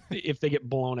if they get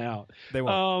blown out. They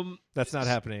won't. That's not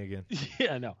happening again.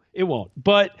 Yeah, no, it won't.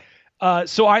 But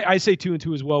so I say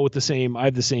 2-2 as well with the same. I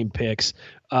have the same picks.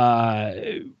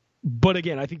 But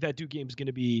again, I think that Duke game is going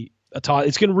to be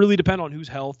it's going to really depend on who's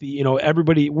healthy.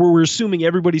 Everybody. We're assuming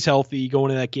everybody's healthy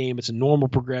going into that game. It's a normal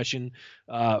progression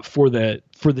for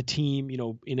the team.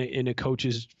 In a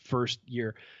coach's first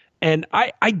year, and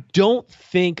I don't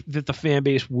think that the fan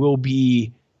base will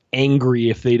be angry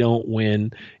if they don't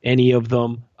win any of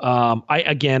them.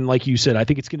 Again, like you said, I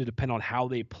think it's going to depend on how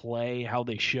they play, how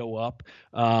they show up.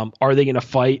 Are they going to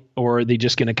fight, or are they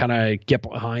just going to kind of get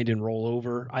behind and roll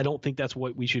over? I don't think that's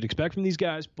what we should expect from these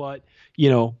guys, but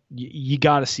you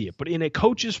got to see it. But in a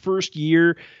coach's first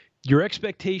year, your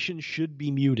expectations should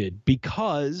be muted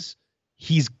because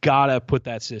he's got to put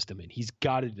that system in. He's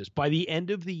got to do this. By the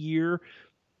end of the year,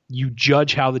 you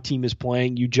judge how the team is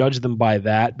playing. You judge them by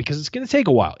that because it's going to take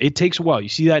a while. It takes a while. You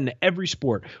see that in every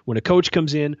sport. When a coach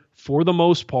comes in, for the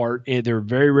most part, and there are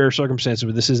very rare circumstances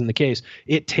where this isn't the case,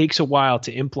 it takes a while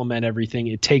to implement everything.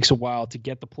 It takes a while to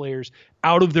get the players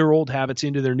out of their old habits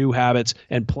into their new habits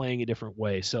and playing a different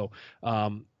way. So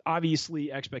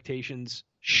obviously expectations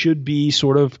should be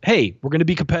sort of, hey, we're going to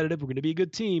be competitive. We're going to be a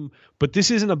good team. But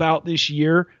this isn't about this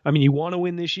year. I mean, you want to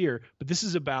win this year, but this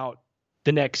is about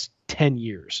the next 10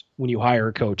 years when you hire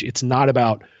a coach. It's not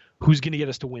about who's going to get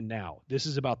us to win now. This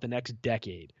is about the next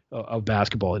decade of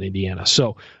basketball in Indiana.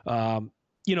 So,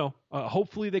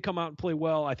 hopefully they come out and play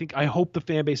well. I hope the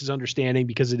fan base is understanding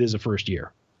because it is a first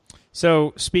year.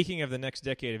 So, speaking of the next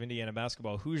decade of Indiana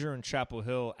basketball, Hoosier in Chapel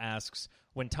Hill asks,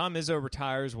 when Tom Izzo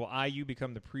retires, will IU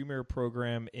become the premier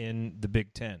program in the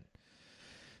Big Ten?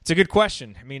 It's a good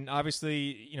question. I mean,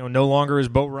 obviously, no longer is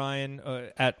Bo Ryan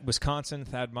at Wisconsin,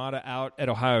 Thad Matta out at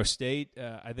Ohio State.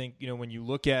 I think, when you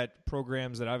look at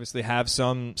programs that obviously have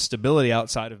some stability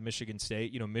outside of Michigan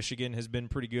State, Michigan has been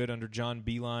pretty good under John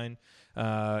Beilein.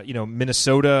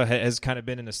 Minnesota has kind of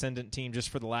been an ascendant team just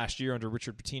for the last year under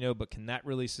Richard Pitino, but can that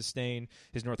really sustain?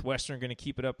 Is Northwestern going to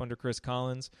keep it up under Chris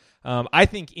Collins? I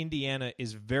think Indiana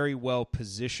is very well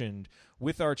positioned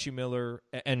with Archie Miller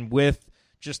and with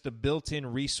just the built-in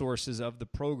resources of the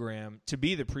program to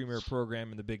be the premier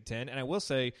program in the Big Ten. And I will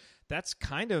say that's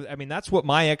that's what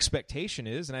my expectation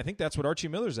is, and I think that's what Archie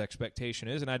Miller's expectation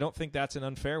is, and I don't think that's an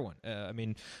unfair one.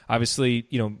 Obviously,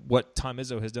 what Tom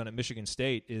Izzo has done at Michigan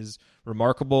State is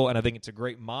remarkable, and I think it's a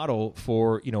great model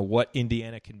for, what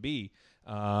Indiana can be.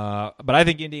 But I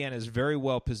think Indiana is very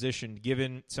well positioned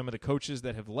given some of the coaches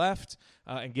that have left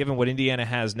and given what Indiana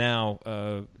has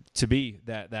now to be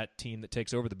that team that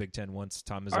takes over the Big Ten once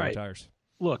Tom Izzo retires.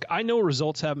 Look, I know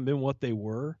results haven't been what they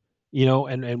were,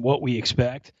 and what we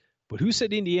expect, but who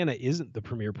said Indiana isn't the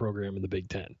premier program in the Big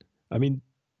Ten? I mean,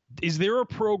 is there a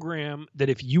program that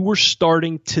if you were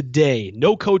starting today,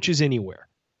 no coaches anywhere,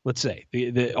 let's say,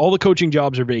 all the coaching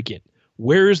jobs are vacant,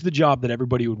 where is the job that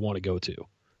everybody would want to go to?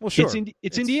 Well, sure.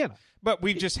 It's Indiana. But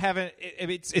we just haven't –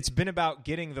 it's been about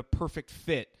getting the perfect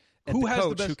fit at the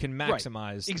coach who can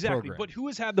maximize the program. But who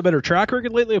has had the better track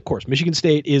record lately? Of course, Michigan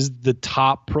State is the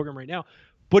top program right now.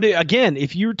 But again,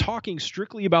 if you're talking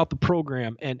strictly about the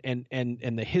program and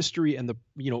the history and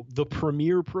the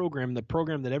premier program, the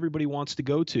program that everybody wants to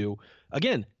go to,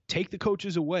 again, take the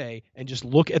coaches away and just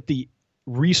look at the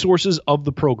resources of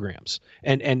the programs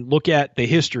and look at the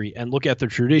history and look at the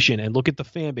tradition and look at the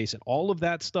fan base and all of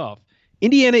that stuff.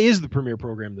 Indiana is the premier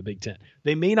program in the Big Ten.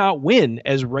 They may not win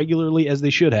as regularly as they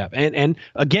should have. And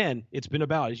again, it's been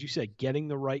about, as you said, getting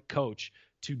the right coach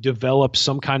to develop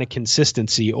some kind of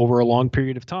consistency over a long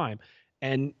period of time.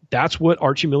 And that's what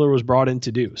Archie Miller was brought in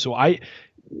to do. So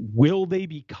will they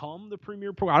become the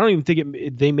premier program? I don't even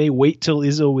think they may wait till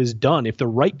Izzo is done. If the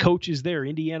right coach is there,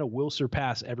 Indiana will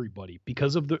surpass everybody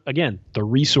because of the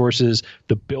resources,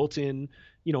 the built-in,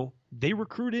 they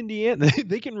recruit Indiana.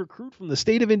 They can recruit from the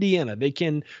state of Indiana. They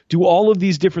can do all of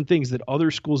these different things that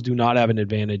other schools do not have an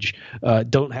advantage,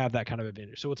 don't have that kind of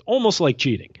advantage. So it's almost like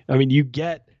cheating. I mean, you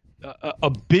get a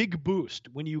big boost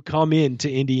when you come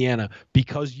into Indiana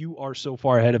because you are so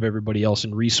far ahead of everybody else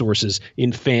in resources,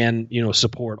 in fan,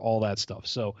 support, all that stuff.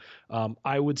 So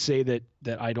I would say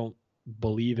that I don't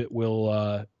believe it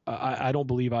will. I don't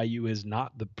believe IU is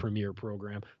not the premier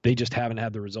program. They just haven't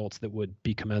had the results that would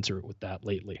be commensurate with that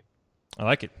lately. I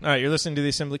like it. All right, you're listening to the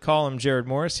Assembly Call. I'm Jared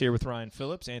Morris here with Ryan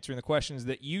Phillips, answering the questions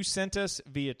that you sent us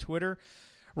via Twitter.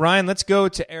 Ryan, let's go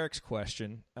to Eric's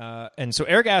question. And so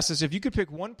Eric asked us, if you could pick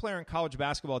one player in college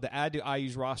basketball to add to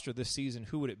IU's roster this season,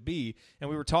 who would it be? And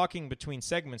we were talking between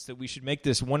segments that we should make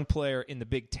this one player in the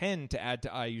Big Ten to add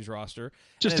to IU's roster.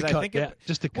 Just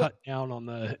to cut down on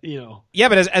the, Yeah,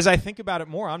 but as I think about it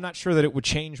more, I'm not sure that it would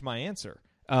change my answer.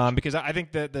 Because I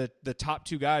think that the top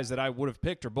two guys that I would have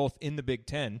picked are both in the Big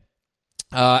Ten.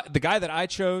 The guy that I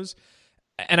chose,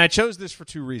 and I chose this for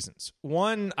two reasons.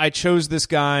 One, I chose this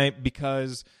guy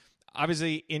because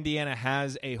obviously Indiana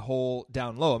has a hole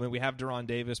down low. I mean, we have Deron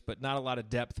Davis, but not a lot of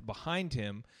depth behind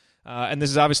him. And this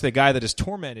is obviously a guy that has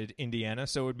tormented Indiana,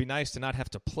 so it would be nice to not have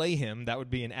to play him. That would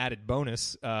be an added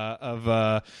bonus of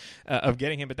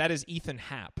getting him. But that is Ethan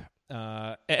Happ.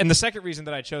 And the second reason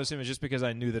that I chose him is just because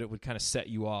I knew that it would kind of set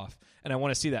you off. And I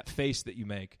want to see that face that you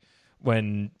make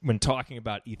when talking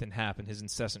about Ethan Happ and his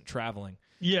incessant traveling.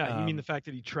 Yeah, you mean the fact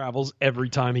that he travels every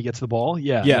time he gets the ball?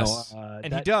 Yeah. Yes,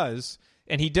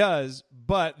 he does,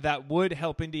 but that would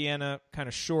help Indiana kind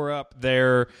of shore up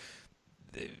their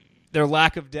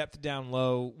lack of depth down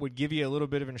low, would give you a little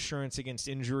bit of insurance against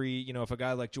injury. If a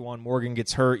guy like Juwan Morgan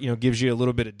gets hurt, gives you a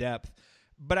little bit of depth.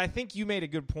 But I think you made a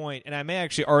good point, and I may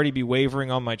actually already be wavering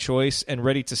on my choice and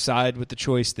ready to side with the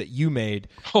choice that you made.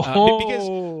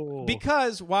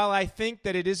 Because while I think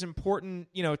that it is important,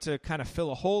 to kind of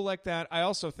fill a hole like that, I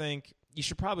also think you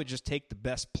should probably just take the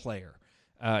best player.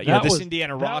 This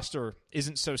Indiana roster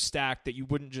isn't so stacked that you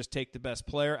wouldn't just take the best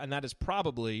player, and that is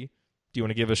probably – do you want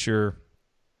to give us your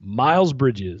Miles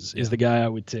Bridges is the guy I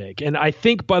would take. And I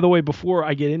think, by the way, before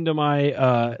I get into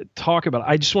my talk about it,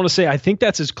 I just want to say I think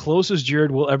that's as close as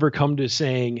Jared will ever come to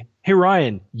saying, hey,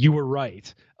 Ryan, you were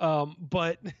right.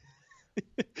 But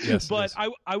yes.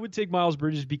 I would take Miles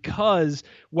Bridges because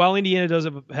while Indiana does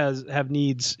have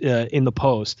needs in the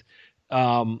post,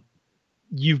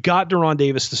 you've got Deron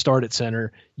Davis to start at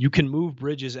center. You can move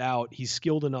Bridges out. He's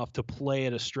skilled enough to play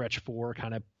at a stretch 4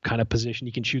 kind of position.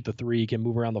 He can shoot the 3. He can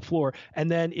move around the floor. And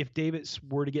then if Davis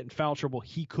were to get in foul trouble,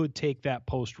 he could take that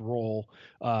post role,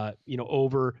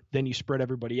 over. Then you spread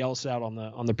everybody else out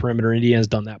on the perimeter. Indiana's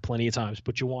done that plenty of times.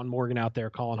 Put Juwan Morgan out there,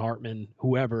 Colin Hartman,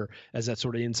 whoever, as that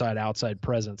sort of inside-outside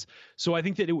presence. So I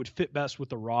think that it would fit best with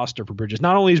the roster for Bridges.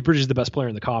 Not only is Bridges the best player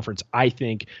in the conference, I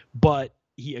think, but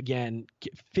he, again,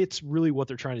 fits really what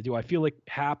they're trying to do. I feel like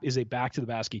Hap is a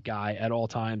back-to-the-basket guy at all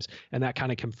times, and that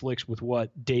kind of conflicts with what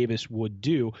Davis would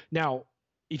do. Now,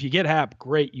 if you get Hap,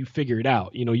 great, you figure it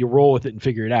out. You roll with it and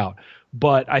figure it out.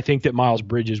 But I think that Miles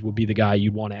Bridges would be the guy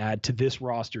you'd want to add to this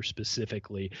roster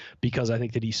specifically because I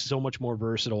think that he's so much more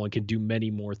versatile and can do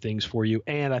many more things for you,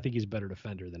 and I think he's a better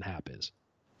defender than Hap is.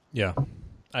 Yeah,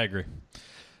 I agree.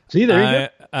 See, there you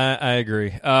go. I agree.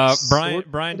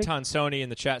 Brian Tonsoni in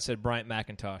the chat said Bryant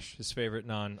McIntosh, his favorite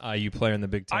non-IU player in the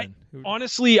Big Ten.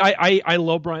 Honestly, I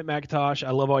love Bryant McIntosh.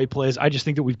 I love how he plays. I just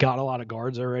think that we've got a lot of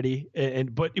guards already,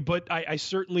 but I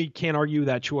certainly can't argue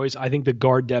that choice. I think the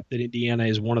guard depth at Indiana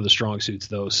is one of the strong suits,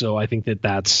 though. So I think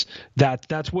that's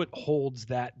what holds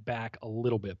that back a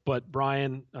little bit. But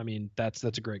Brian, I mean, that's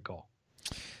a great call.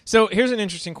 So here's an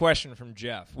interesting question from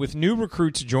Jeff. With new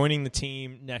recruits joining the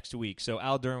team next week, so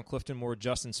Al Durham, Clifton Moore,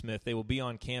 Justin Smith, they will be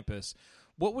on campus.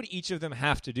 What would each of them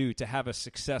have to do to have a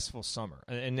successful summer?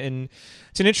 And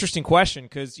it's an interesting question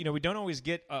because, we don't always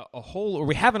get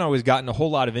we haven't always gotten a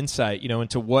whole lot of insight,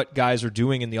 into what guys are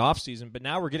doing in the offseason, but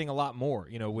now we're getting a lot more,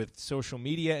 with social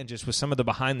media and just with some of the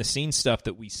behind-the-scenes stuff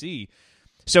that we see.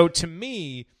 So to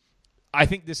me, I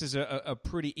think this is a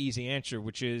pretty easy answer,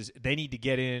 which is they need to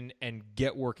get in and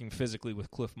get working physically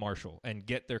with Cliff Marshall and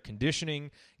get their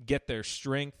conditioning, get their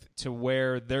strength to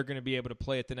where they're going to be able to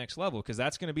play at the next level because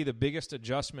that's going to be the biggest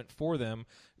adjustment for them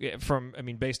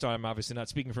based on, I'm obviously not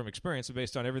speaking from experience, but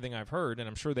based on everything I've heard, and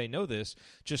I'm sure they know this,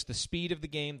 just the speed of the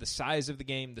game, the size of the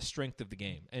game, the strength of the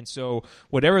game. And so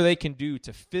whatever they can do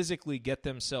to physically get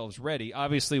themselves ready,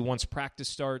 obviously once practice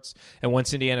starts and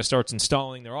once Indiana starts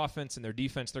installing their offense and their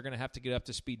defense, they're going to have to get up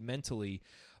to speed mentally,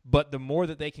 but the more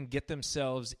that they can get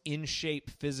themselves in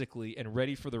shape physically and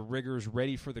ready for the rigors,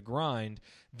 ready for the grind,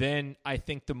 then I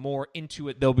think the more into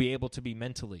it they'll be able to be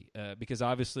mentally. Because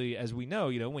obviously, as we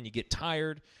know, when you get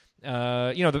tired,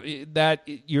 that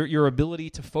your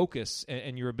ability to focus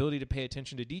and your ability to pay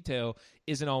attention to detail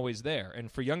isn't always there.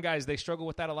 And for young guys, they struggle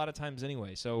with that a lot of times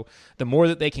anyway. So the more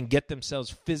that they can get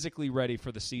themselves physically ready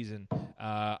for the season,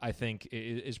 I think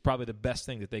is probably the best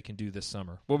thing that they can do this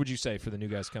summer. What would you say for the new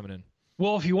guys coming in?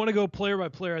 Well, if you want to go player by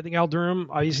player, I think Al Durham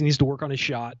obviously needs to work on his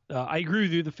shot. I agree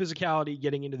with you. The physicality,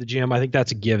 getting into the gym, I think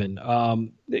that's a given.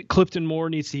 Clifton Moore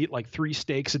needs to eat like 3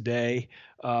 steaks a day.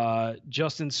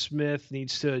 Justin Smith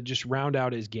needs to just round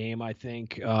out his game. I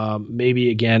think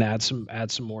maybe again add some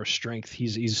more strength.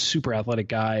 He's a super athletic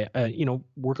guy.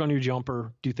 Work on your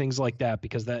jumper, do things like that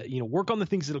because that work on the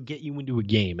things that'll get you into a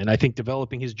game. And I think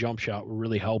developing his jump shot will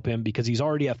really help him because he's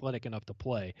already athletic enough to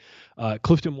play.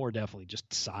 Clifton Moore definitely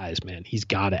just size, man. He's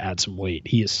got to add some weight.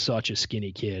 He is such a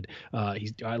skinny kid.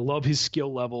 I love his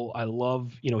skill level. I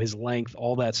love his length,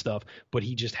 all that stuff. But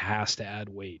he just has to add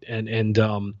weight and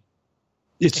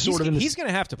it's he's going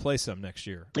to have to play some next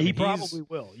year. He probably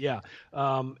will, yeah.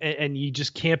 And you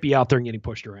just can't be out there and getting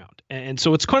pushed around. And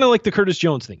so it's kind of like the Curtis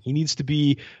Jones thing. He needs to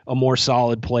be a more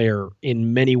solid player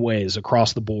in many ways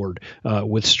across the board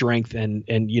with strength and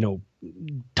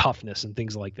toughness and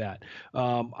things like that.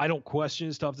 I don't question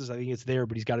his toughness. I think it's there,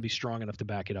 but he's got to be strong enough to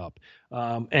back it up.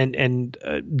 And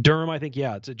Durham, I think,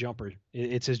 it's a jumper.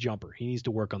 It's his jumper. He needs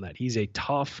to work on that. He's a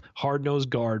tough, hard-nosed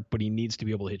guard, but he needs to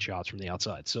be able to hit shots from the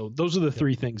outside. So those are the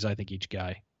 3 things I think each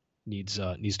guy needs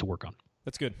to work on.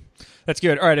 That's good.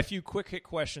 All right, a few quick hit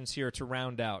questions here to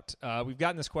round out. We've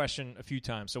gotten this question a few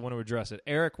times, so I want to address it.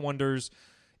 Eric wonders,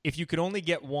 if you could only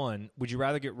get one, would you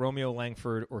rather get Romeo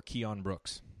Langford or Keon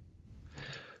Brooks?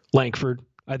 Langford.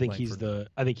 I think he's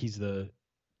the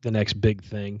next big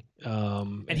thing.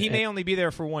 And he may only be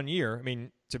there for 1 year. I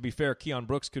mean, to be fair, Keon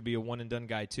Brooks could be a one and done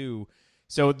guy too.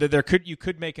 So you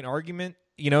could make an argument,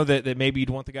 that maybe you'd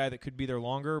want the guy that could be there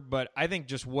longer. But I think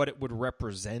just what it would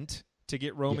represent to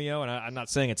get Romeo, and I'm not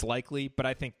saying it's likely, but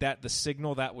I think that the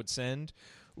signal that would send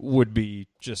would be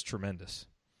just tremendous.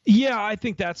 Yeah, I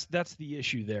think that's the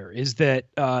issue there is that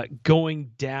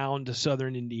going down to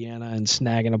Southern Indiana and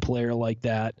snagging a player like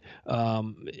that,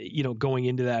 going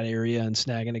into that area and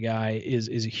snagging a guy is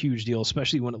a huge deal,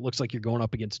 especially when it looks like you're going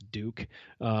up against Duke.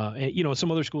 And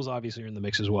some other schools obviously are in the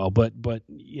mix as well, but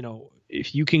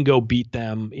if you can go beat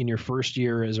them in your first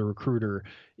year as a recruiter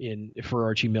for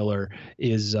Archie Miller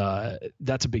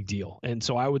that's a big deal. And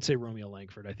so I would say Romeo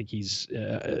Langford. I think he's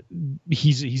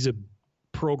a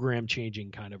program changing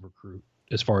kind of recruit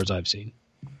as far as I've seen.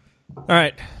 All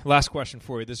right, last question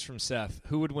for you. This is from Seth.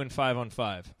 Who would win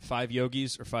 5-on-5? 5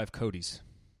 Yogis or 5 Codys?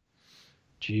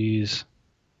 Jeez.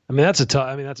 That's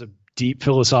a deep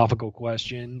philosophical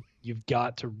question. You've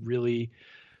got to really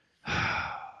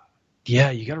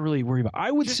you got to really worry about. I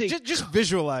would say just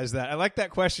visualize that. I like that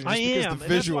question. Because the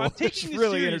visual is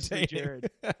really entertaining.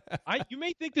 Jared. You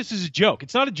may think this is a joke.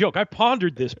 It's not a joke. I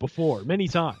pondered this before many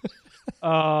times.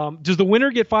 Does the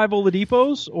winner get 5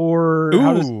 Oladipos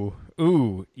or?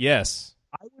 Yes.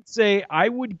 I would say I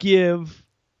would give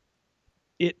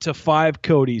it to 5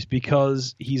 Codys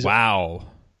because he's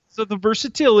So the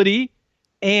versatility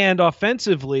and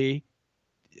offensively,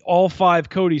 all 5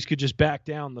 Codys could just back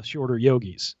down the shorter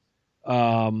Yogis.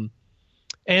 And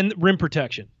rim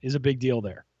protection is a big deal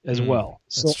there as well.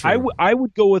 So I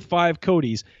would go with 5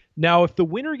 Codys. Now, if the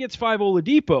winner gets 5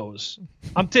 Oladipos,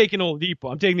 I'm taking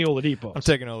Oladipo. I'm taking the Oladipo. I'm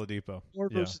taking Oladipo. More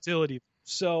versatility.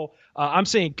 So I'm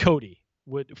saying 5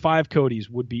 Codys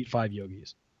would beat 5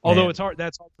 Yogis. Although it's hard.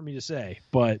 That's hard for me to say,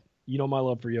 but you know my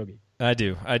love for Yogi. I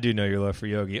do know your love for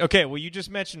Yogi. Okay, well, you just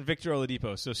mentioned Victor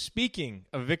Oladipo. So speaking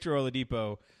of Victor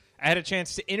Oladipo, I had a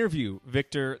chance to interview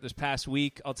Victor this past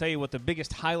week. I'll tell you what the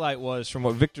biggest highlight was from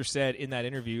what Victor said in that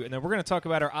interview, and then we're going to talk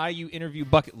about our IU interview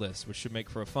bucket list, which should make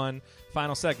for a fun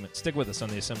final segment. Stick with us on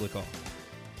the Assembly Call.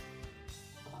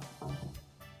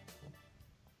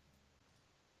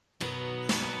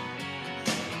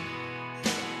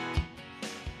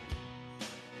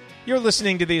 You're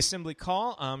listening to the Assembly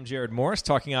Call. I'm Jared Morris,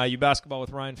 talking IU basketball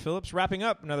with Ryan Phillips, wrapping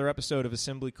up another episode of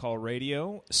Assembly Call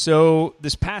Radio. So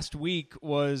this past week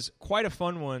was quite a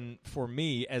fun one for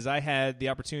me as I had the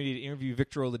opportunity to interview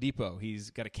Victor Oladipo.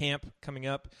 He's got a camp coming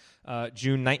up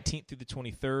June 19th through the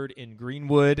 23rd in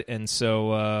Greenwood, and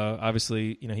so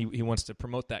obviously he wants to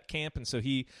promote that camp, and so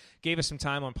he gave us some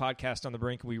time on Podcast on the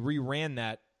Brink. We reran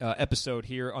that episode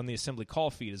here on the Assembly Call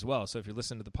feed as well. So if you're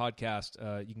listening to the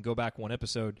podcast, you can go back one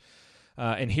episode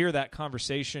and hear that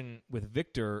conversation with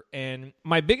Victor. And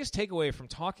my biggest takeaway from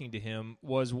talking to him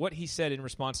was what he said in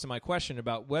response to my question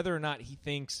about whether or not he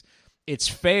thinks it's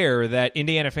fair that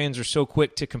Indiana fans are so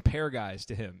quick to compare guys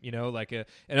to him, like an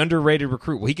underrated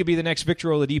recruit. Well, he could be the next Victor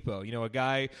Oladipo, a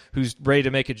guy who's ready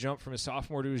to make a jump from his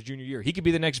sophomore to his junior year. He could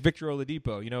be the next Victor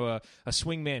Oladipo, a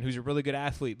swing man who's a really good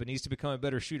athlete but needs to become a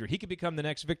better shooter. He could become the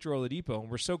next Victor Oladipo,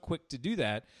 and we're so quick to do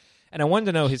that. And I wanted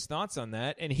to know his thoughts on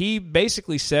that. And he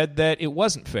basically said that it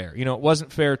wasn't fair. It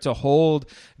wasn't fair to hold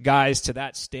guys to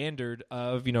that standard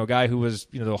of, a guy who was,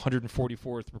 the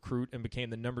 144th recruit and became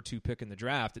the number 2 pick in the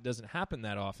draft. It doesn't happen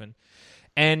that often.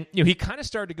 And, he kind of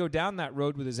started to go down that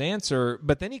road with his answer,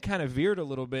 but then he kind of veered a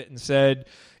little bit and said,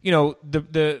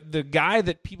 the guys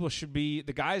that people should be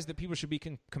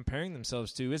comparing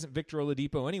themselves to isn't Victor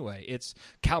Oladipo anyway. It's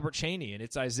Calbert Chaney and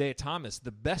it's Isaiah Thomas,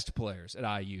 the best players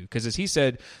at IU. Because as he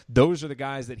said, those are the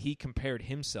guys that he compared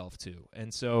himself to.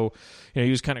 And so, he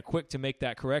was kind of quick to make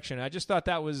that correction. I just thought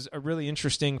that was a really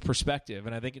interesting perspective.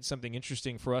 And I think it's something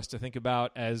interesting for us to think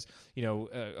about as,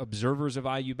 observers of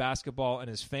IU basketball and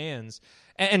as fans.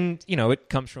 And, it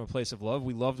comes from a place of love.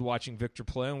 We loved watching Victor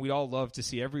play, and we all love to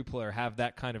see every player have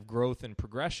that kind of growth and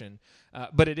progression.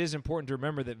 But it is important to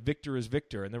remember that Victor is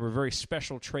Victor, and there were very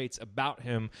special traits about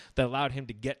him that allowed him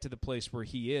to get to the place where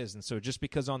he is. And so just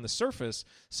because on the surface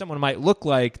someone might look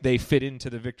like they fit into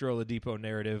the Victor Oladipo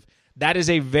narrative, that is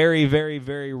a very, very,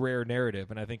 very rare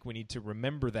narrative, and I think we need to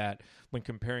remember that when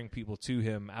comparing people to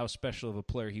him, how special of a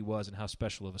player he was and how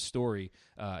special of a story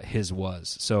his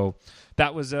was. So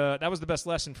that was the best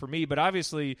lesson for me. But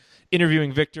obviously,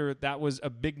 interviewing Victor, that was a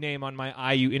big name on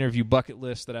my IU interview bucket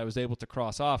list that I was able to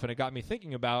cross off, and it got me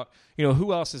thinking about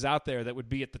who else is out there that would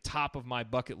be at the top of my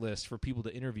bucket list for people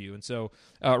to interview. And so,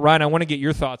 Ryan, I want to get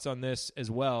your thoughts on this as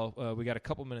well. We got a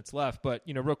couple minutes left, but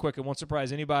real quick, it won't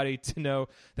surprise anybody to know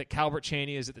that Calbert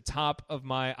Chaney is at the top of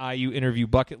my IU interview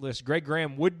bucket list. Greg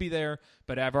Graham would be there,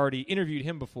 but I've already interviewed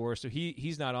him before, so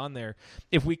he's not on there.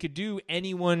 If we could do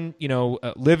anyone,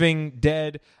 living,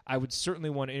 dead, I would certainly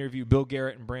certainly want to interview Bill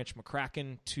Garrett and Branch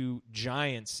McCracken, two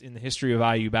giants in the history of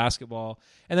IU basketball.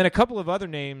 And then a couple of other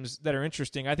names that are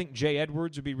interesting. I think Jay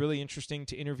Edwards would be really interesting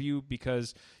to interview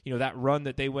because, that run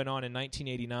that they went on in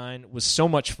 1989 was so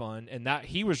much fun. And that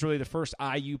he was really the first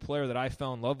IU player that I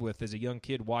fell in love with as a young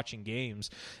kid watching games,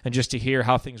 and just to hear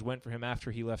how things went for him after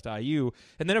he left IU.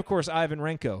 And then, of course, Ivan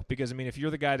Renko, because, if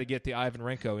you're the guy to get the Ivan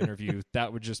Renko interview,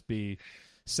 that would just be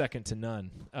second to none.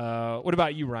 What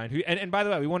about you, Ryan? And by the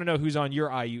way, we want to know who's on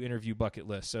your IU interview bucket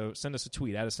list. So send us a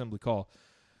tweet at Assembly Call.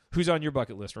 Who's on your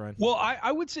bucket list, Ryan? Well,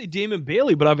 I would say Damon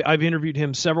Bailey, but I've interviewed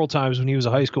him several times when he was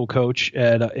a high school coach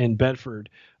in Bedford.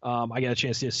 I got a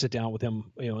chance to sit down with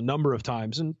him, a number of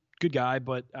times, and good guy,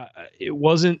 but it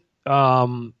wasn't.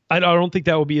 I don't think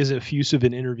that would be as effusive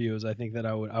an interview as I think that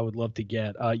I would love to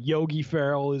get. Yogi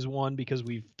Ferrell is one because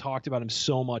we've talked about him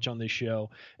so much on this show,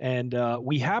 and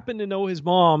we happen to know his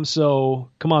mom.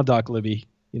 So come on, Doc Libby,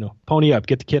 pony up,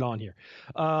 get the kid on here.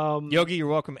 Yogi, you're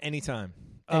welcome anytime.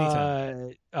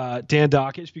 Dan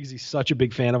Dockich, because he's such a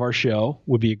big fan of our show,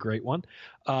 would be a great one.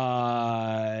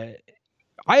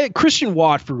 Christian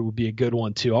Watford would be a good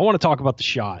one too. I want to talk about the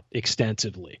shot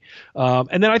extensively.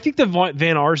 And then I think the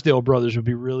Van Arsdale brothers would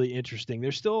be really interesting.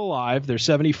 They're still alive. They're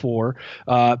 74.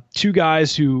 Two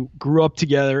guys who grew up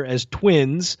together as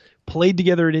twins, played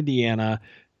together at Indiana,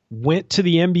 went to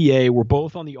the NBA, were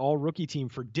both on the all-rookie team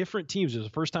for different teams. It was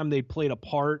the first time they played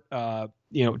apart.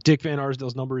 Dick Van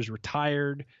Arsdale's number is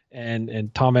retired,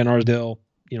 and Tom Van Arsdale,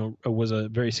 was a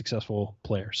very successful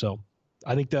player. So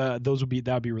I think that would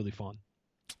be really fun.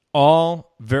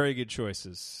 All very good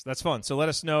choices. That's fun. So let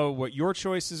us know what your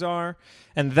choices are.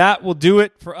 And that will do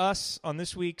it for us on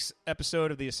this week's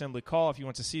episode of the Assembly Call. If you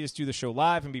want to see us do the show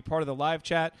live and be part of the live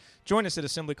chat, join us at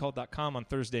assemblycall.com on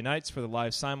Thursday nights for the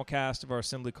live simulcast of our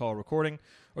Assembly Call recording.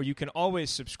 Or you can always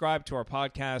subscribe to our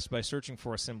podcast by searching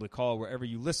for Assembly Call wherever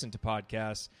you listen to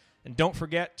podcasts. And don't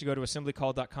forget to go to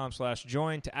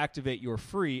assemblycall.com/join to activate your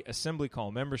free Assembly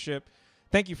Call membership.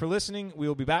 Thank you for listening. We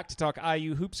will be back to talk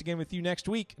IU hoops again with you next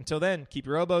week. Until then, keep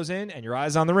your elbows in and your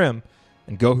eyes on the rim,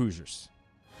 and go Hoosiers.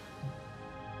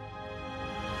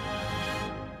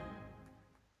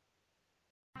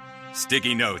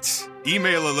 Sticky notes,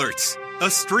 email alerts, a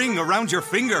string around your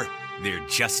finger. They're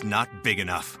just not big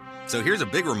enough. So here's a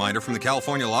big reminder from the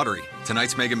California Lottery.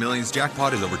 Tonight's Mega Millions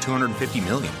jackpot is over $250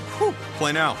 million. Whew.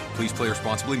 Play now. Please play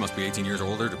responsibly. Must be 18 years or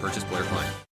older to purchase player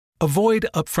client. Avoid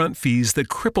upfront fees that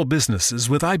cripple businesses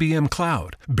with IBM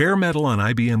Cloud. Bare Metal on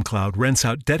IBM Cloud rents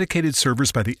out dedicated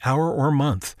servers by the hour or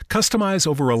month. Customize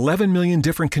over 11 million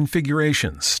different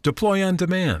configurations. Deploy on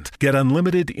demand. Get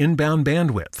unlimited inbound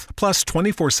bandwidth, plus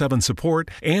 24/7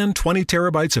 support and 20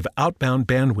 terabytes of outbound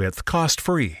bandwidth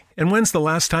cost-free. And when's the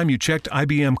last time you checked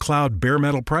IBM Cloud bare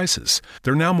metal prices?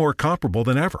 They're now more comparable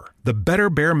than ever. The better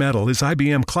bare metal is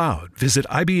IBM Cloud. Visit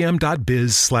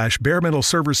ibm.biz/bare metal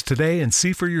servers today and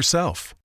see for yourself.